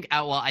 I think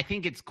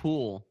it's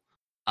cool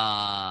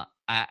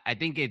I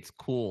think it's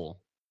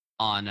cool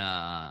on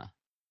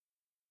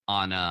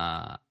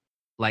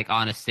like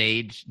on a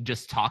stage,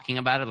 just talking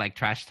about it, like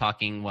trash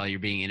talking while you're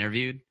being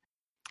interviewed.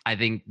 I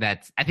think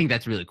that's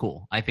really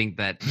cool. I think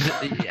that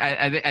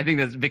I think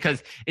that's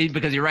because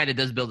you're right. It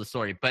does build a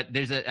story, but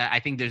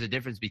I think there's a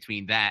difference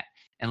between that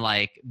and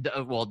like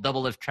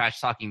double lift trash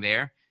talking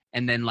there,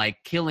 and then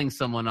like killing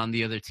someone on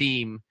the other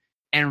team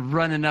and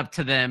running up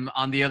to them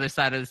on the other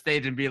side of the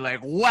stage and be like,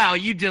 "Wow,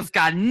 you just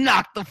got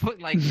knocked the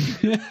foot!" Like,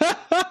 you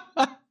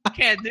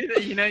can't do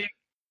that, you know.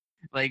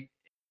 Like,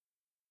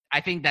 I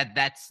think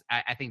that's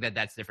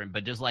different,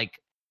 but just like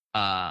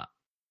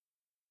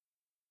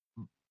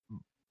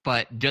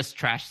but just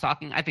trash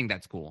talking, I think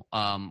that's cool.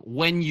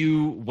 When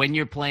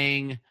you're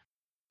playing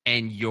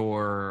and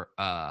you're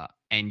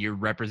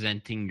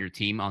representing your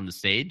team on the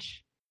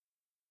stage,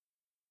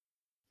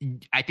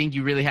 I think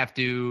you really have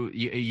to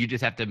you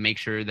just have to make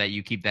sure that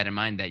you keep that in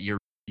mind, that you're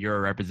a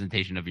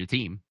representation of your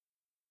team.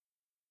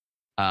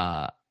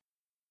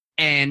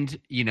 And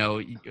you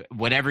know,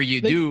 whatever you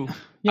do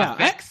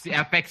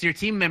affects your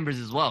team members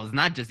as well. It's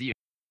not just you.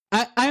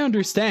 I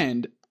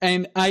understand.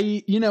 And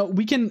I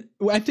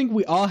think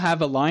we all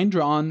have a line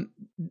drawn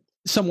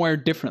somewhere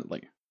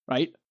differently,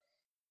 right?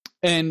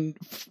 And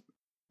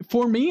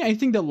for me, I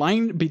think the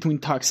line between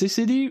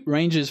toxicity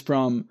ranges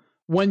from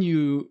when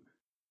you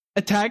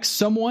attack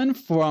someone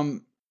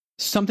from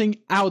something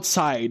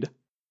outside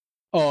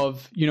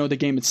of, the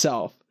game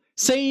itself.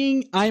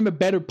 Saying I'm a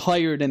better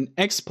player than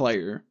X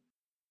player,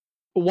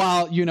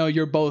 while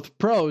you're both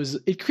pros,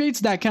 it creates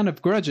that kind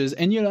of grudges.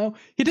 And he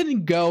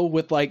didn't go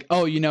with like,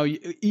 oh, he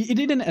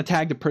didn't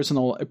attack the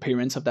personal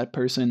appearance of that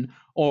person,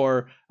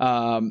 or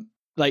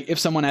like if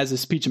someone has a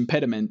speech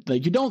impediment,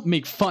 like you don't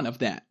make fun of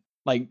that.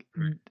 Like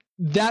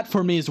that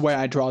for me is where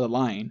I draw the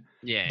line.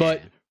 Yeah.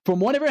 But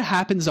from whatever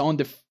happens on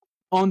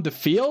the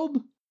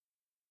field,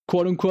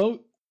 quote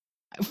unquote,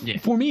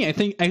 for me, I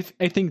think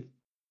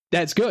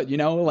that's good.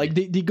 Like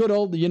the good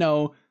old,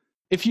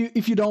 if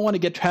you don't want to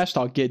get trash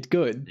talk, get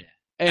good. Yeah.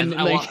 And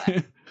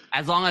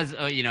as long as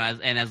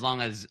as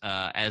long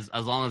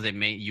as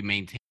you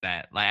maintain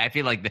that, like I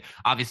feel like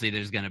obviously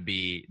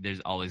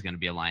there's always gonna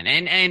be a line,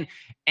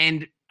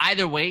 and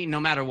either way, no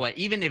matter what,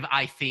 even if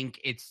I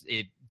think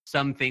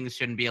some things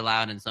shouldn't be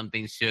allowed and some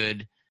things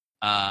should,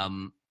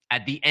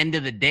 at the end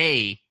of the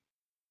day,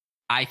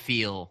 I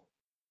feel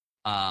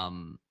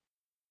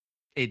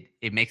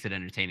it makes it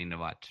entertaining to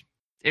watch.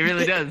 It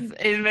really does.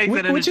 It makes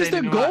it, which is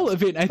the goal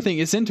of it. I think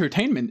it's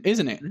entertainment,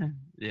 isn't it?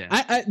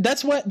 Yeah.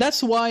 That's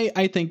why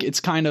I think it's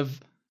kind of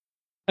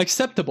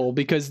acceptable,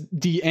 because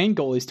the end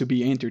goal is to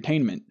be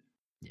entertainment.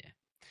 Yeah.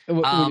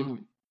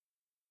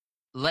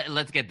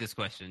 Let's get this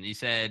question. You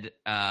said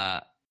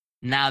now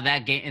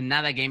that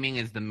gaming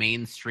is the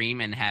mainstream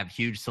and have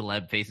huge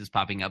celeb faces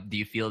popping up, do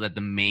you feel that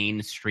the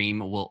mainstream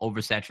will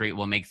oversaturate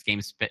what makes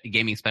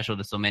gaming special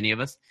to so many of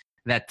us?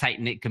 That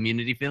tight-knit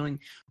community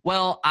feeling?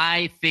 Well,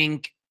 I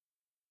think.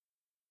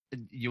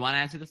 You want to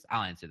answer this?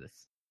 I'll answer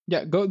this.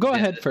 Yeah, go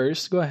ahead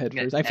first. Go ahead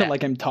first. I feel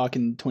like I'm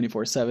talking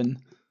 24/7.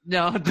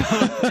 No.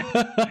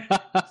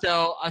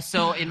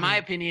 So in my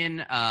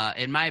opinion,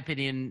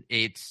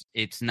 it's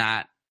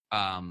not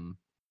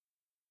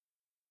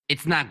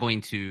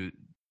going to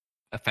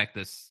affect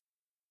us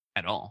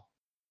at all.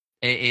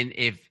 And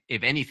if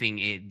anything,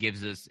 it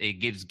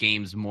gives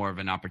games more of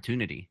an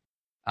opportunity.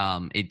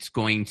 It's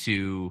going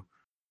to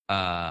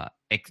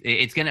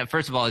it's going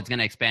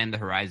to expand the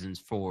horizons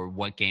for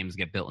what games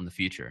get built in the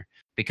future,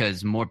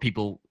 because more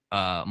people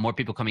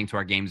coming to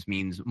our games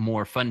means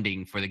more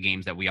funding for the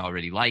games that we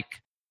already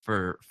like,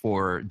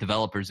 for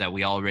developers that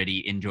we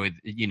already enjoy.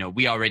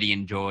 We already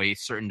enjoy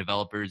certain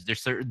developers.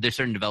 There's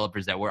certain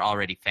developers that we're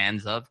already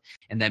fans of,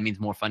 and that means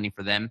more funding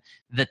for them.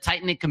 The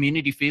tight-knit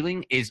community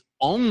feeling is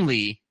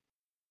solely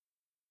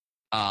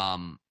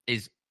up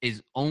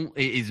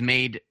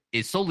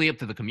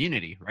to the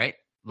community, right?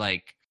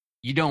 Like,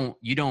 you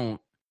don't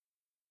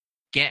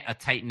get a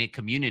tight-knit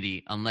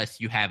community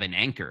unless you have an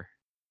anchor.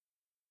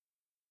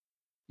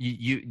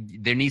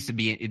 There needs to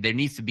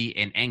be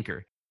an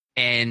anchor.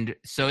 And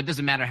so it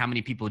doesn't matter how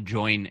many people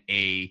join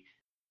a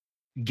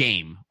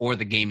game or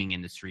the gaming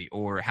industry,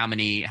 or how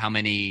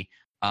many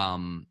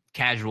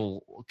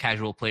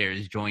casual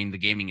players join the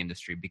gaming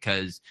industry,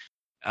 because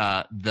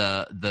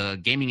the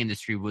gaming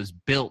industry was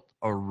built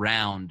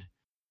around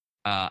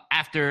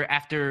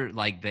after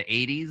like the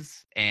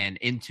 80s and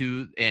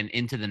into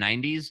the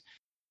 90s.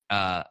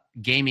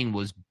 Gaming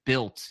was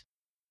built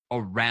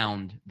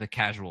around the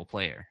casual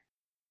player.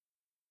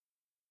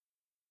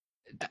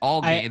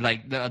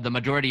 The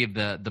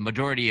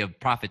majority of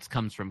profits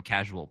comes from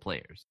casual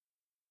players.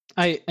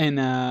 To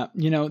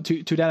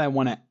that I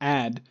want to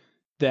add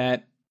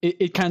that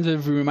it kind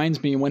of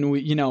reminds me when we,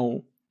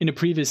 in a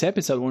previous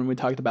episode when we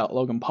talked about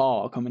Logan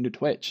Paul coming to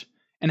Twitch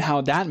and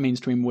how that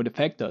mainstream would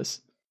affect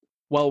us.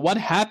 Well, what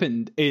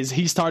happened is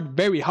he started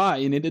very high,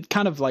 and it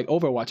kind of like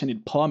Overwatch, and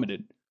it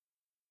plummeted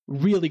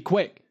really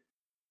quick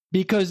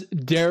because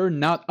they're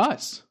not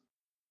us.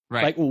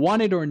 Right. Like,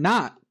 want it or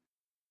not,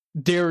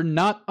 they're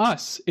not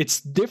us. It's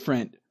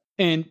different.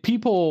 and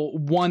people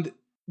want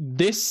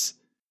this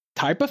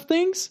type of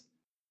things.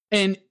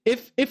 And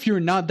if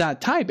you're not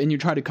that type and you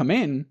try to come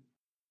in,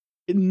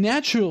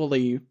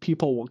 naturally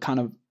people will kind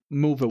of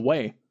move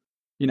away.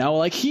 You know,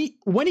 like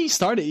when he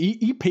started,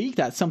 he peaked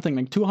at something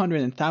like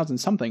 200,000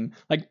 something,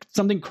 like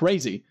something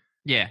crazy.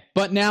 Yeah.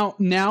 But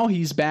now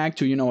he's back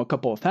to, you know, a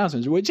couple of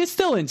thousands, which is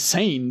still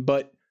insane,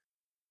 but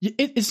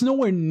it's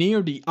nowhere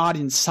near the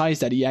audience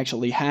size that he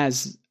actually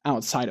has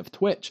outside of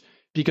Twitch,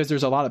 because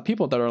there's a lot of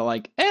people that are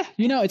like,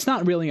 you know, it's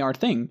not really our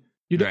thing.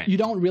 You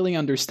don't really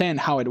understand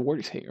how it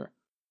works here,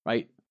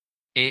 right?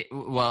 So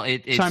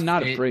I'm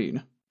not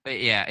afraid.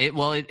 Yeah.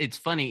 It's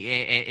funny.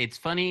 It's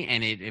funny,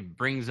 and it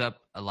brings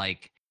up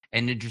like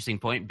an interesting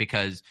point,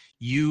 because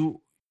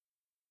you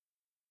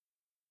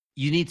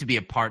need to be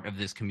a part of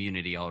this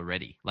community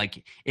already.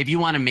 Like, if you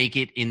want to make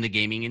it in the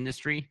gaming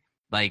industry,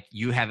 like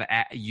you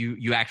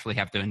actually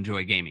have to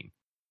enjoy gaming.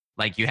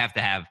 Like, you have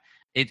to have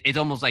it's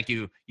almost like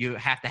you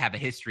have to have a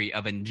history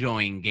of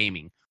enjoying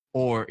gaming,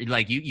 or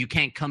like you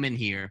can't come in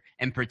here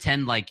and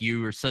pretend like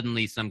you are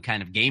suddenly some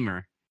kind of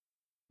gamer.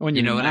 When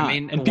you know not. what I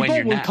mean? And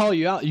people will call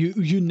you out.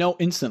 You know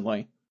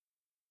instantly.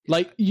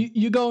 Like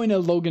you go in a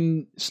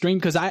Logan stream,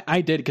 because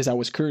I did, because I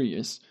was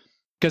curious,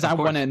 because I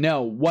want to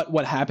know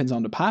what happens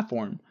on the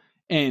platform,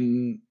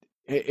 and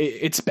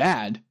it's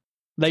bad.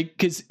 Like,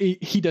 because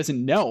he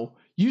doesn't know.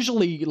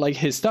 Usually, like,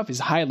 his stuff is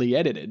highly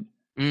edited.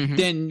 Mm-hmm.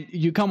 Then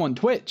you come on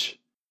Twitch,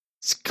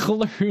 it's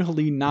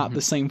clearly not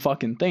the same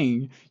fucking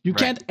thing. You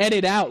can't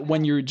edit out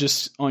when you're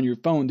just on your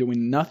phone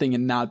doing nothing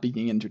and not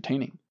being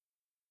entertaining.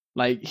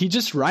 Like, he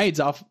just rides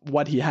off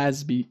what he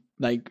has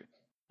like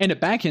in the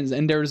back ends,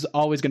 and there's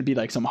always going to be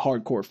like some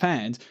hardcore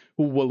fans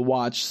who will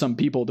watch some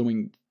people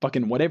doing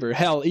fucking whatever.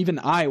 Hell, even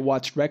I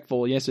watched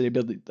Wreckful yesterday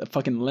build a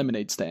fucking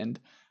lemonade stand.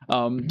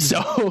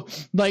 So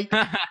like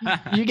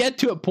you get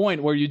to a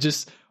point where you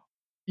just,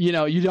 you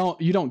know, you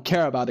don't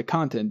care about the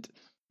content,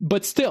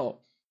 but still,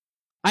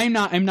 I'm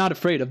not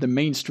afraid of the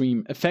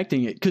mainstream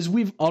affecting it, because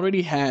we've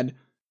already had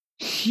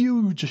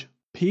huge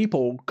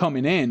people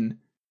coming in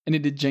and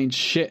it did change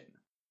shit.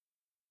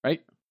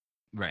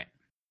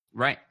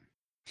 Right.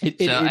 It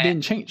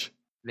didn't change.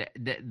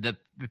 The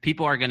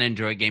people are going to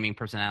enjoy gaming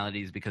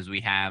personalities, because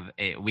we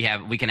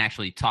can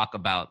actually talk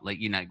about, like,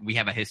 you know, we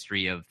have a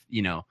history of,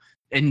 you know,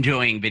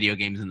 enjoying video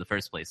games in the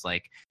first place.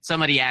 Like,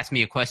 somebody asked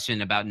me a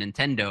question about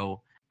Nintendo,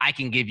 I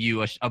can give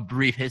you a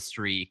brief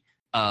history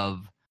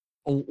of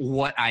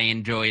what I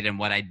enjoyed and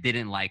what I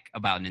didn't like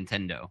about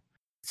Nintendo.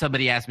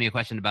 Somebody asked me a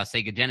question about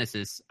Sega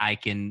Genesis, I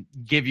can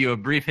give you a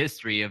brief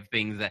history of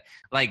things that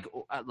like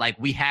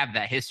we have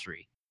that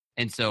history.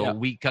 And so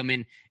we come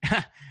in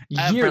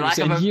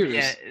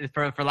years.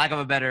 For lack of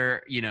a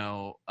better, you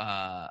know,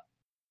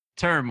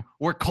 term,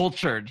 we're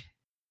cultured.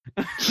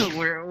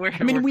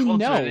 We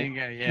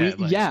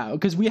know.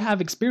 Because we have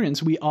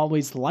experience. We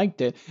always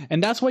liked it,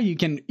 and that's why you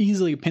can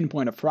easily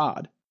pinpoint a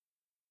fraud.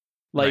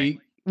 Like,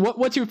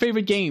 what's your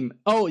favorite game?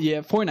 Oh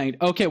yeah,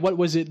 Fortnite. Okay, what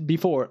was it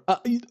before?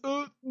 I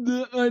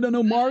don't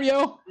know,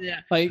 Mario. Yeah,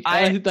 like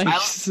on the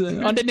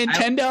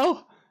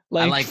Nintendo.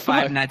 I like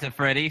Five Nights at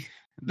Freddy.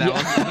 That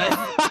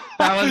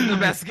was the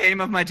best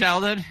game of my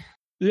childhood.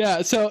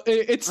 Yeah, so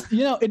it's,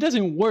 you know, it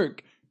doesn't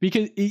work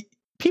because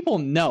people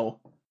know.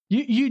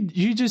 You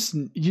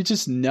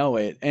just know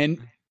it, and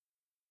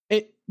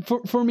it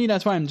for me,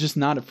 that's why I'm just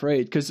not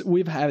afraid, because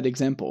we've had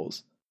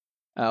examples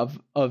of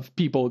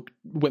people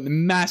with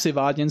massive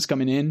audience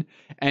coming in,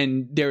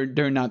 and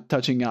they're not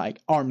touching like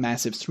our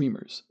massive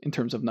streamers in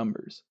terms of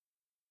numbers.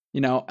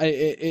 You know,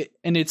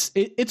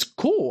 it's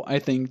cool, I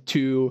think,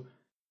 to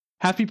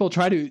have people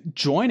try to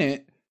join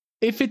it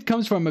if it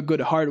comes from a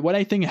good heart. What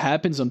I think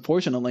happens,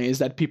 unfortunately, is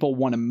that people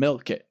want to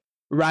milk it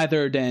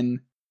rather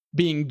than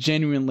being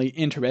genuinely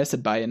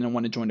interested by it and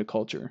want to join the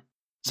culture.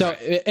 So,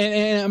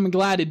 and I'm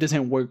glad it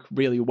doesn't work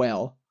really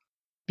well,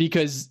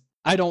 because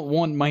I don't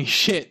want my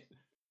shit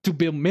to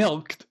be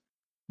milked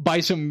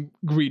by some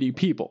greedy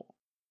people.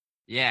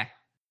 Yeah,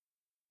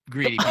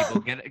 greedy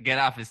people. Get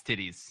off his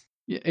titties.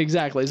 Yeah,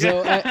 exactly.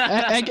 So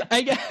I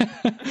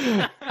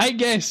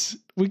guess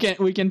we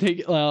can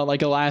take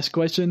like a last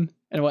question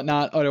and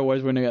whatnot.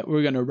 Otherwise,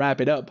 we're gonna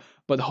wrap it up.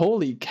 But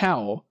holy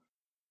cow,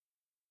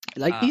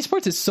 like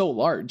esports is so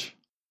large.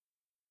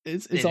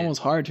 It's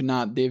almost hard to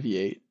not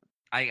deviate.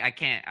 I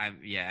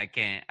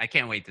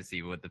can't wait to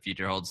see what the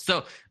future holds.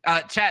 So,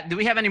 chat, do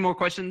we have any more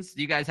questions?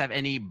 Do you guys have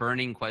any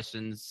burning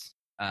questions?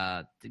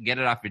 To get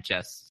it off your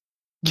chest.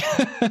 Get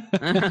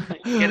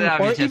it off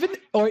your chest.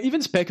 Or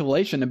even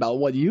speculation about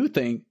what you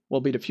think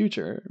will be the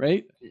future,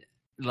 right?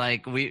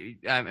 Like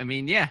I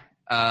mean, yeah.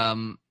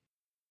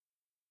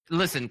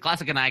 Listen,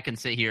 Classic and I can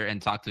sit here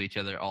and talk to each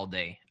other all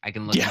day. I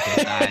can look into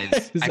his eyes.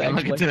 Exactly. I can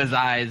look into his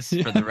eyes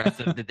for the rest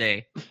of the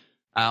day.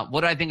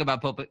 What do I think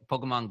about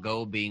Pokemon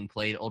Go being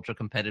played ultra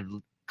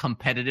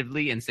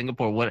competitively in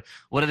Singapore? What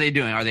are they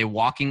doing? Are they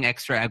walking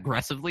extra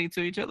aggressively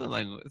to each other?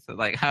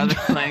 Like how are they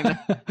playing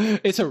that?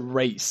 It's a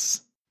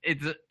race.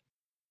 It's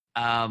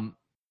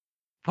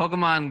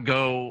Pokemon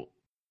Go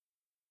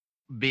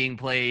being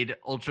played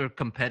ultra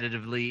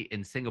competitively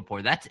in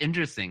Singapore. That's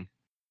interesting.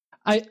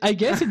 I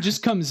guess it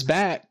just comes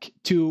back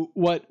to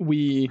what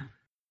we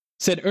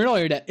said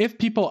earlier, that if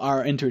people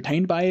are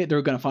entertained by it,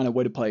 they're going to find a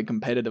way to play it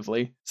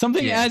competitively.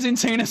 Something as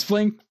insane as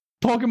playing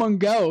Pokemon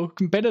Go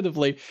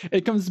competitively,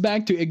 it comes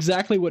back to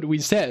exactly what we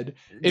said.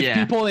 If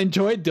people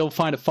enjoy it, they'll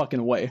find a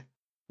fucking way.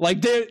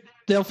 Like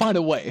they'll find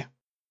a way.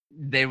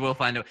 They will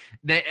find a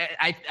way.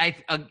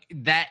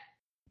 That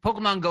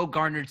Pokemon Go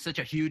garnered such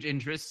a huge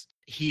interest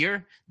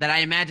here that I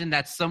imagine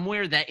that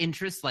somewhere that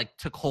interest like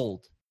took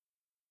hold.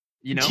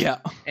 You know? Yeah.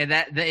 And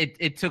that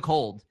it took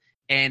hold.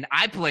 And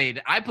I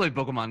played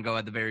Pokemon Go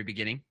at the very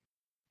beginning.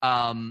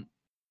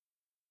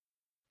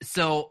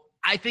 So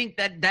I think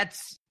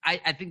that's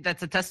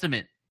a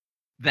testament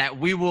that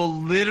we will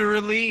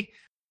literally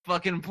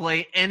fucking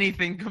play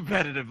anything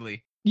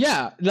competitively.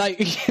 Yeah, like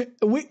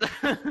we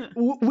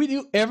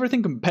do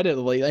everything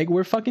competitively. Like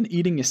we're fucking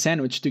eating a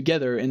sandwich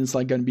together, and it's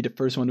like going to be the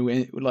first one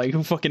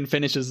who fucking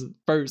finishes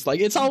first. Like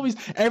it's always,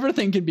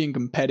 everything can be in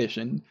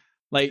competition.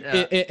 Like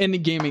and the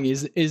gaming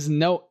is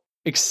no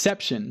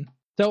exception.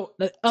 So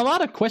a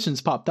lot of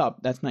questions popped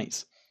up. That's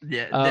nice.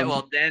 Yeah,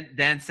 well,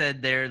 Dan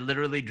said they're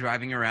literally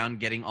driving around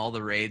getting all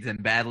the raids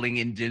and battling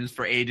in gyms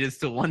for ages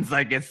till once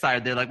I get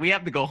tired, they're like, we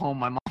have to go home.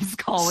 My mom's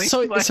calling.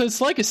 So it's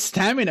like a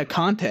stamina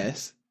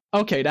contest.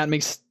 Okay, that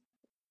makes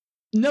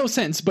no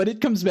sense, but it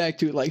comes back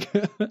to like,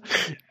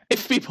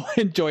 if people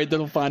enjoy it,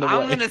 they'll find a way.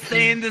 I'm gonna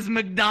stay in this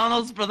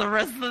McDonald's for the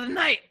rest of the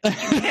night.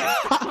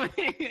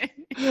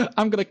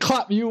 I'm gonna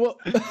clap you up.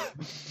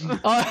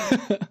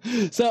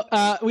 So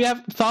we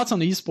have thoughts on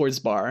the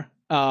esports bar.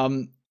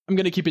 I'm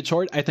going to keep it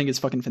short. I think it's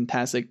fucking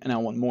fantastic, and I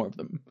want more of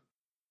them.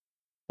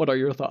 What are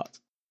your thoughts?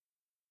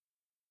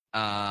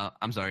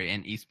 I'm sorry,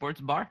 an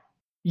esports bar?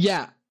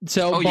 Yeah.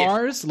 So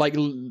bars, like,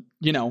 you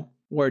know,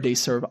 where they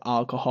serve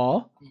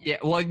alcohol. Yeah.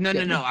 Well,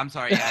 no. I'm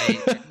sorry.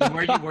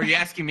 Were you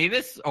asking me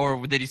this,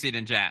 or did you see it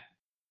in chat?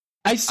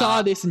 I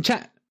saw this in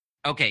chat.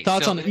 Okay.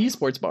 Thoughts on the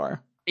esports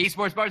bar?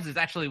 Esports bars is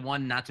actually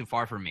one not too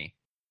far from me.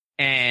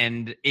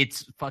 And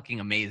it's fucking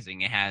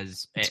amazing. It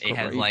has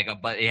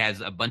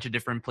a bunch of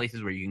different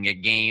places where you can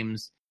get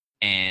games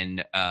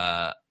and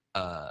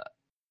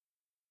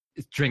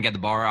drink at the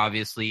bar.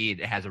 Obviously,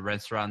 it has a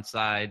restaurant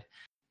side.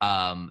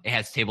 It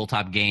has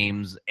tabletop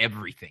games,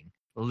 everything,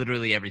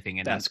 literally everything.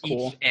 And that's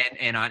cool.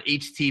 And on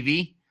each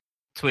TV,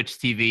 Twitch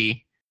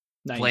TV,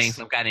 playing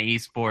some kind of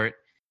esport.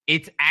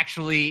 It's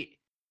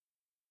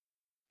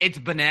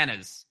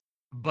bananas.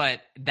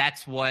 But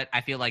that's what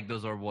I feel like.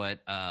 Those are what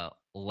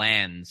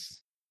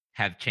LANs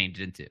have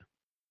changed into,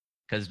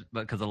 because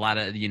a lot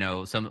of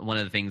one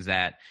of the things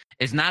that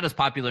is not as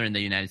popular in the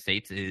United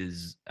States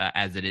is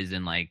as it is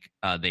in like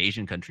the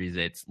Asian countries.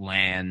 It's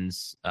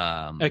LANs,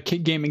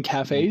 gaming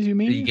cafes. You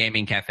mean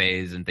gaming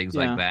cafes and things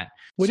like that.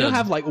 We don't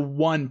have like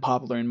one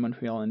popular in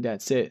Montreal, and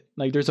that's it.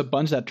 Like there's a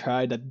bunch that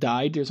tried that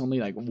died. There's only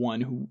like one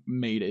who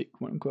made it,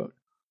 quote unquote.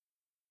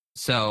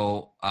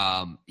 So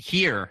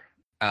here,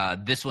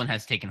 this one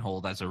has taken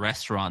hold as a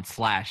restaurant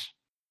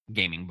 /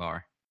 gaming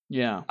bar.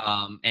 Yeah.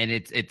 And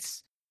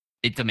it's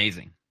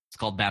amazing. It's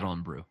called Battle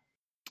and Brew.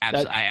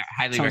 I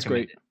highly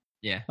recommend it.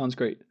 Yeah. Sounds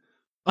great.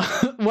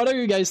 What are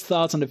your guys'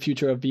 thoughts on the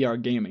future of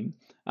VR gaming?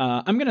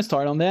 I'm going to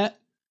start on that.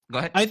 Go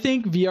ahead. I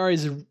think VR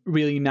is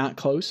really not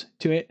close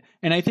to it.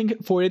 And I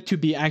think for it to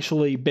be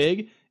actually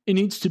big, it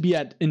needs to be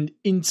at an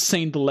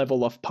insane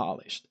level of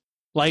polished.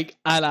 Like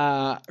a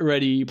la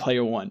Ready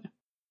Player One.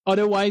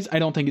 Otherwise, I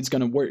don't think it's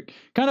going to work.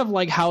 Kind of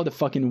like how the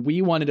fucking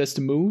Wii wanted us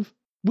to move.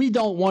 We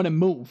don't want to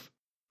move.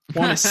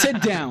 Want to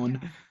sit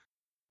down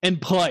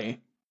and play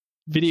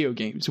video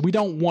games. We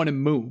don't want to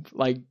move.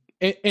 Like,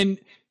 and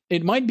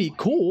it might be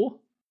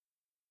cool,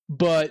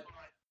 but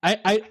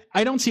I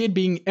don't see it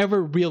being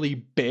ever really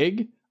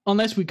big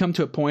unless we come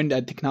to a point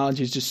that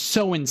technology is just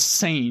so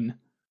insane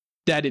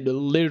that it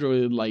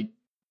literally like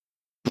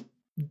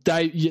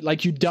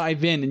you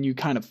dive in and you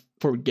kind of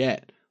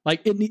forget. Like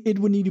it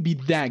would need to be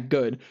that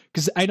good,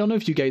 because I don't know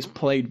if you guys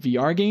played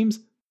VR games,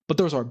 but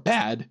those are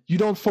bad. You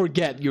don't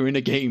forget you're in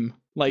a game.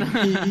 Like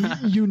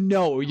you're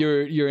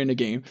in a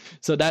game.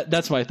 So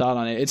that's my thought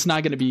on it. It's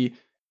not going to be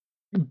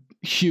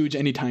huge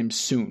anytime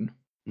soon.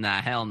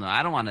 Nah, hell no.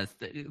 I don't want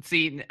to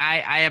see.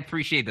 I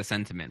appreciate the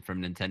sentiment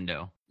from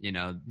Nintendo.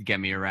 Get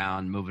me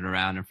around, moving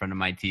around in front of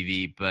my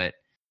TV, but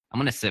I'm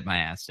gonna sit my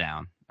ass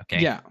down.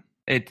 Okay. Yeah.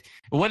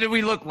 What did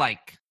we look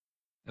like?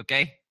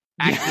 Okay.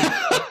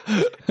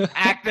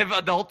 Active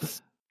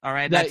adults. All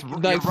right, that's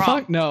like you're wrong.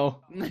 Fuck no.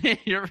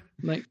 You're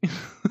like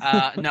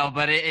no,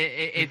 but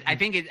I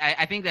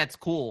think that's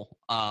cool.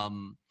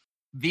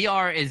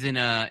 VR is in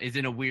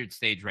a weird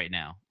stage right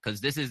now,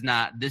 because this is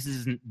not the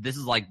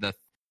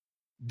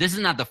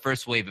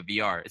first wave of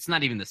VR. It's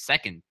not even the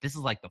second. This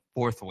is like the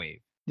fourth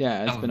wave.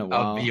 Yeah, it's been a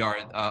while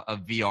of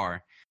VR.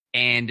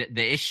 And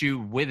the issue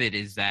with it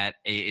is that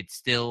it's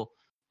still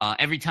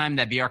every time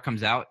that VR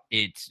comes out,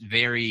 it's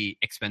very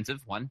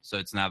expensive. One, so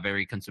it's not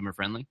very consumer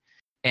friendly.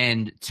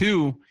 And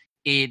two,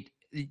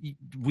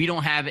 we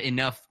don't have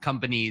enough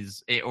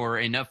companies or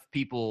enough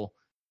people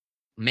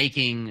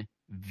making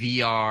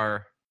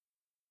VR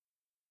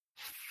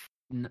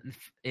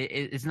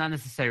it's not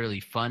necessarily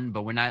fun,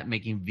 but we're not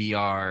making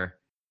VR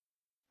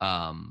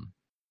an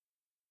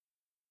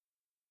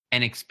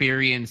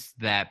experience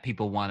that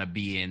people want to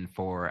be in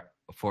for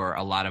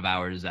a lot of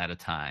hours at a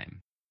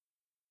time.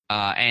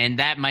 And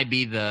that might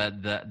be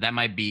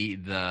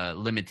the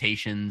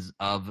limitations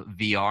of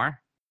VR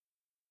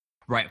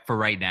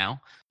right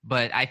now.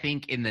 But I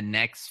think in the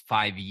next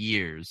 5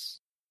 years,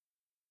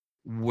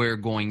 we're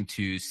going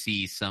to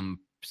see some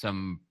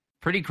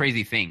pretty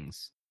crazy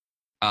things.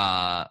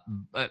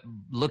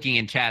 Looking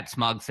in chat,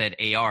 Smog said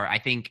AR. I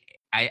think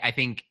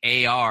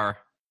AR,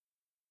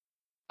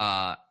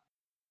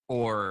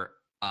 or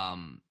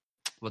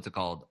what's it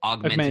called?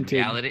 Augmented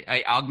reality.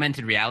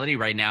 Augmented reality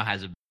right now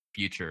has a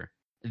future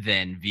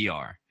than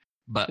VR,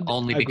 but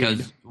only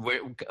because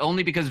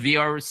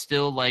VR is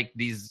still like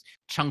these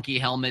chunky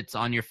helmets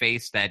on your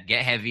face that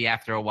get heavy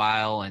after a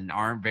while and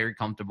aren't very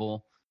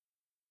comfortable.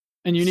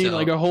 And you need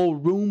like a whole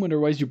room,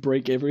 otherwise you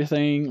break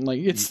everything.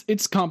 Like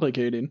it's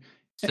complicated.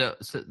 So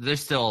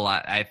there's still a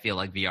lot. I feel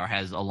like VR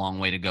has a long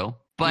way to go,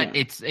 but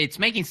it's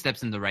making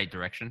steps in the right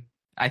direction,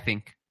 I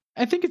think.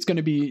 I think it's going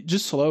to be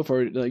just slow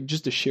for like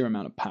just the sheer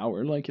amount of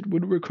power. Like it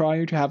would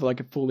require to have like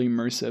a fully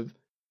immersive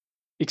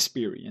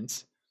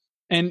experience.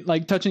 And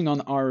like touching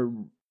on our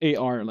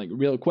AR like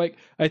real quick,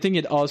 I think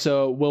it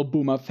also will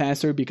boom up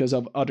faster because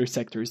of other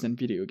sectors than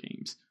video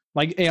games.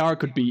 Like AR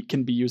can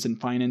be used in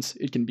finance.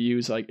 It can be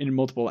used like in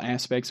multiple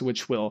aspects,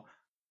 which will,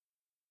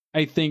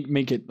 I think,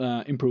 make it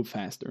improve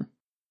faster.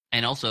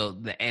 And also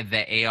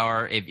the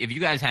AR. If you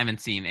guys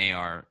haven't seen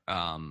AR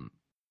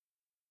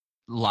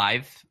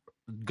live,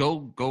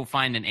 go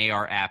find an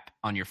AR app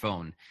on your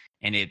phone.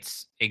 And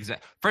it's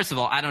first of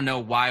all, I don't know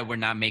why we're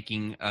not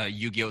making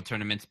Yu-Gi-Oh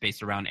tournaments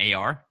based around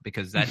AR,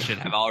 because that should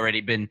have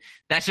already been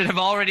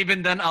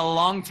done a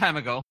long time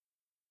ago.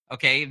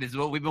 Okay, this is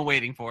what we've been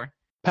waiting for.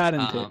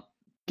 Patented.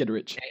 Get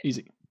rich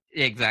easy.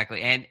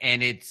 Exactly, and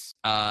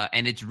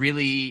it's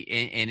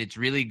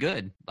really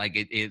good. Like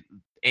it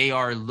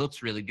AR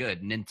looks really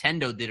good.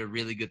 Nintendo did a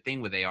really good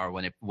thing with AR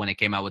when it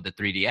came out with the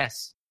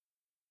 3DS.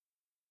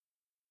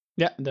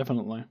 Yeah,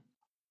 definitely.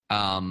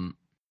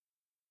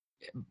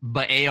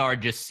 But AR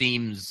just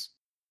seems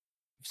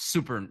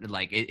super,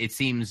 like it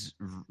seems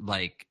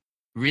like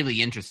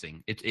really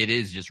interesting. It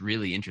is just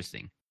really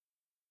interesting.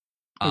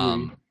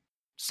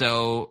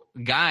 So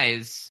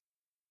guys,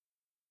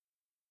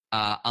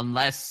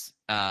 unless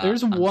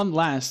there's one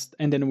last,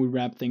 and then we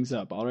wrap things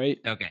up. All right.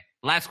 Okay.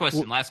 Last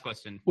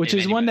question. Which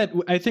is one that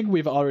I think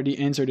we've already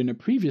answered in a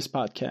previous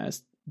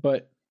podcast.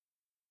 But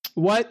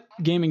what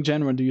gaming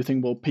genre do you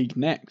think will peak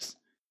next?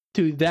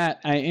 To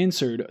that, I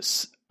answered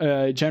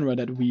a genre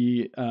that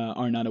we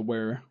are not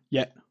aware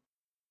yet.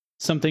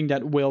 Something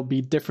that will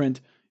be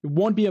different. It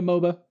won't be a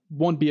MOBA,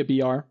 won't be a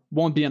BR,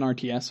 won't be an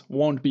RTS,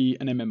 won't be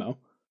an MMO.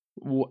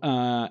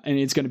 And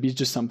it's going to be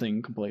just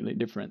something completely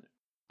different,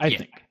 I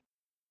think.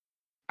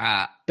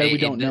 That we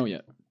don't know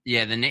yet.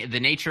 Yeah, the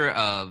nature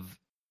of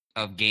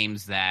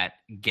games that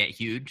get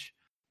huge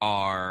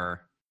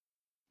are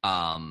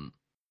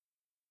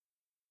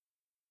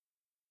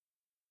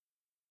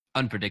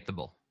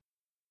unpredictable.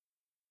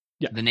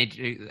 Yeah. The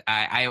nature,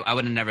 I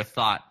would have never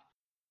thought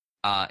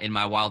in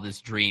my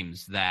wildest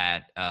dreams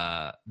that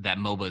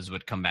MOBAs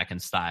would come back in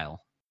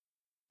style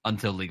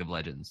until League of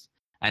Legends.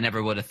 I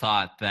never would have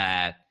thought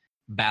that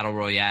battle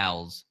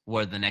royales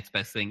were the next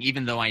best thing.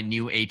 Even though I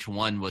knew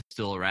H1 was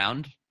still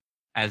around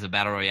as a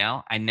battle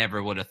royale, I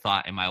never would have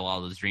thought in my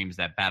wildest dreams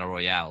that battle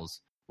royales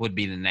would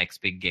be the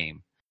next big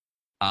game.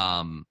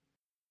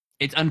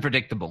 It's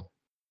unpredictable,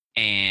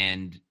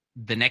 and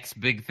the next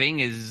big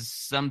thing is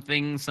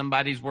something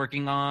somebody's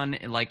working on,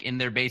 like in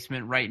their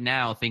basement right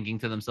now, thinking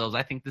to themselves,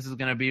 "I think this is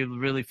going to be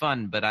really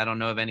fun, but I don't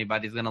know if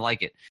anybody's going to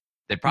like it."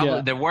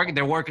 They're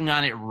working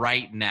on it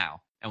right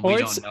now, and we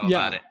don't know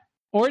about it.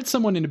 Or it's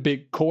someone in a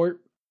big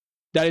court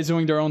that is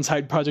doing their own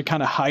side project,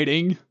 kind of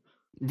hiding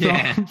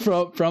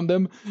from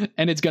them,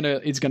 and it's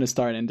gonna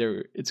start, and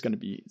it's gonna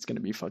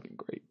be fucking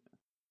great.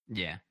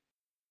 Yeah.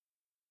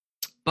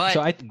 But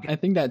so I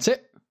think that's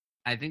it.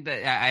 I think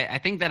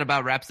that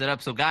about wraps it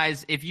up. So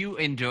guys, if you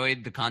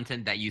enjoyed the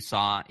content that you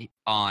saw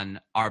on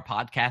our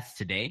podcast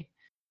today,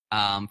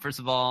 first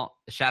of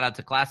all, shout out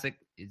to Classic.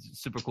 He's a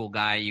super cool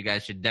guy. You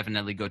guys should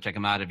definitely go check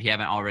him out. If you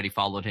haven't already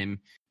followed him,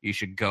 you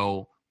should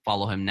go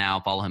follow him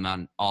now. Follow him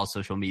on all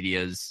social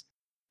medias.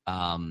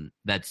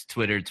 That's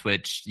Twitter,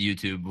 Twitch,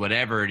 YouTube,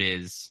 whatever it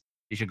is.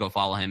 You should go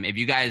follow him. If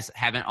you guys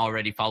haven't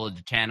already followed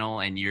the channel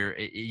and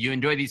you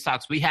enjoy these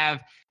talks, we have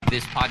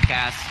this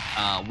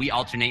podcast. We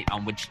alternate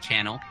on which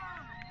channel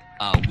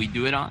we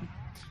do it on.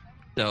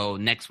 So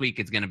next week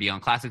it's going to be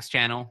on Classic's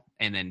channel,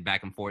 and then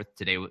back and forth.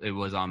 Today it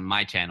was on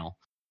my channel.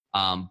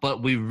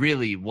 But we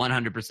really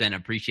 100%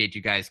 appreciate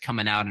you guys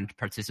coming out and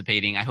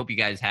participating. I hope you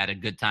guys had a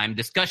good time.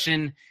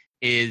 Discussion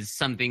is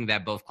something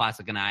that both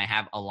Classic and I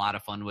have a lot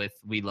of fun with.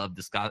 We love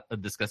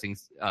discussing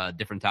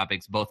different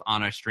topics, both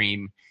on our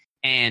stream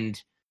and,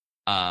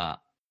 on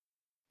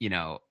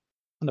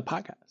the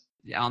podcast.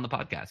 Yeah, on the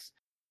podcast.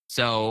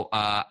 So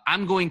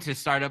I'm going to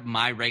start up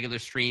my regular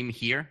stream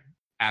here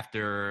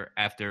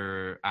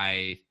after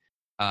I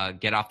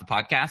get off the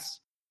podcast.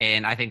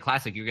 And I think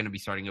Classic, you're going to be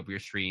starting up your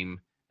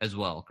stream as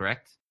well,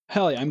 correct?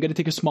 Hell yeah! I'm gonna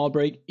take a small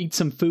break, eat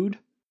some food,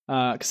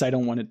 because I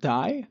don't want to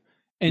die,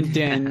 and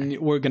then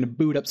we're gonna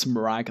boot up some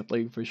Rocket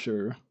League for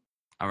sure.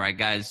 All right,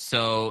 guys.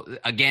 So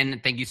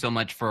again, thank you so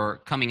much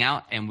for coming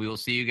out, and we will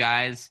see you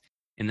guys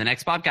in the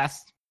next podcast.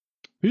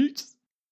 Peace.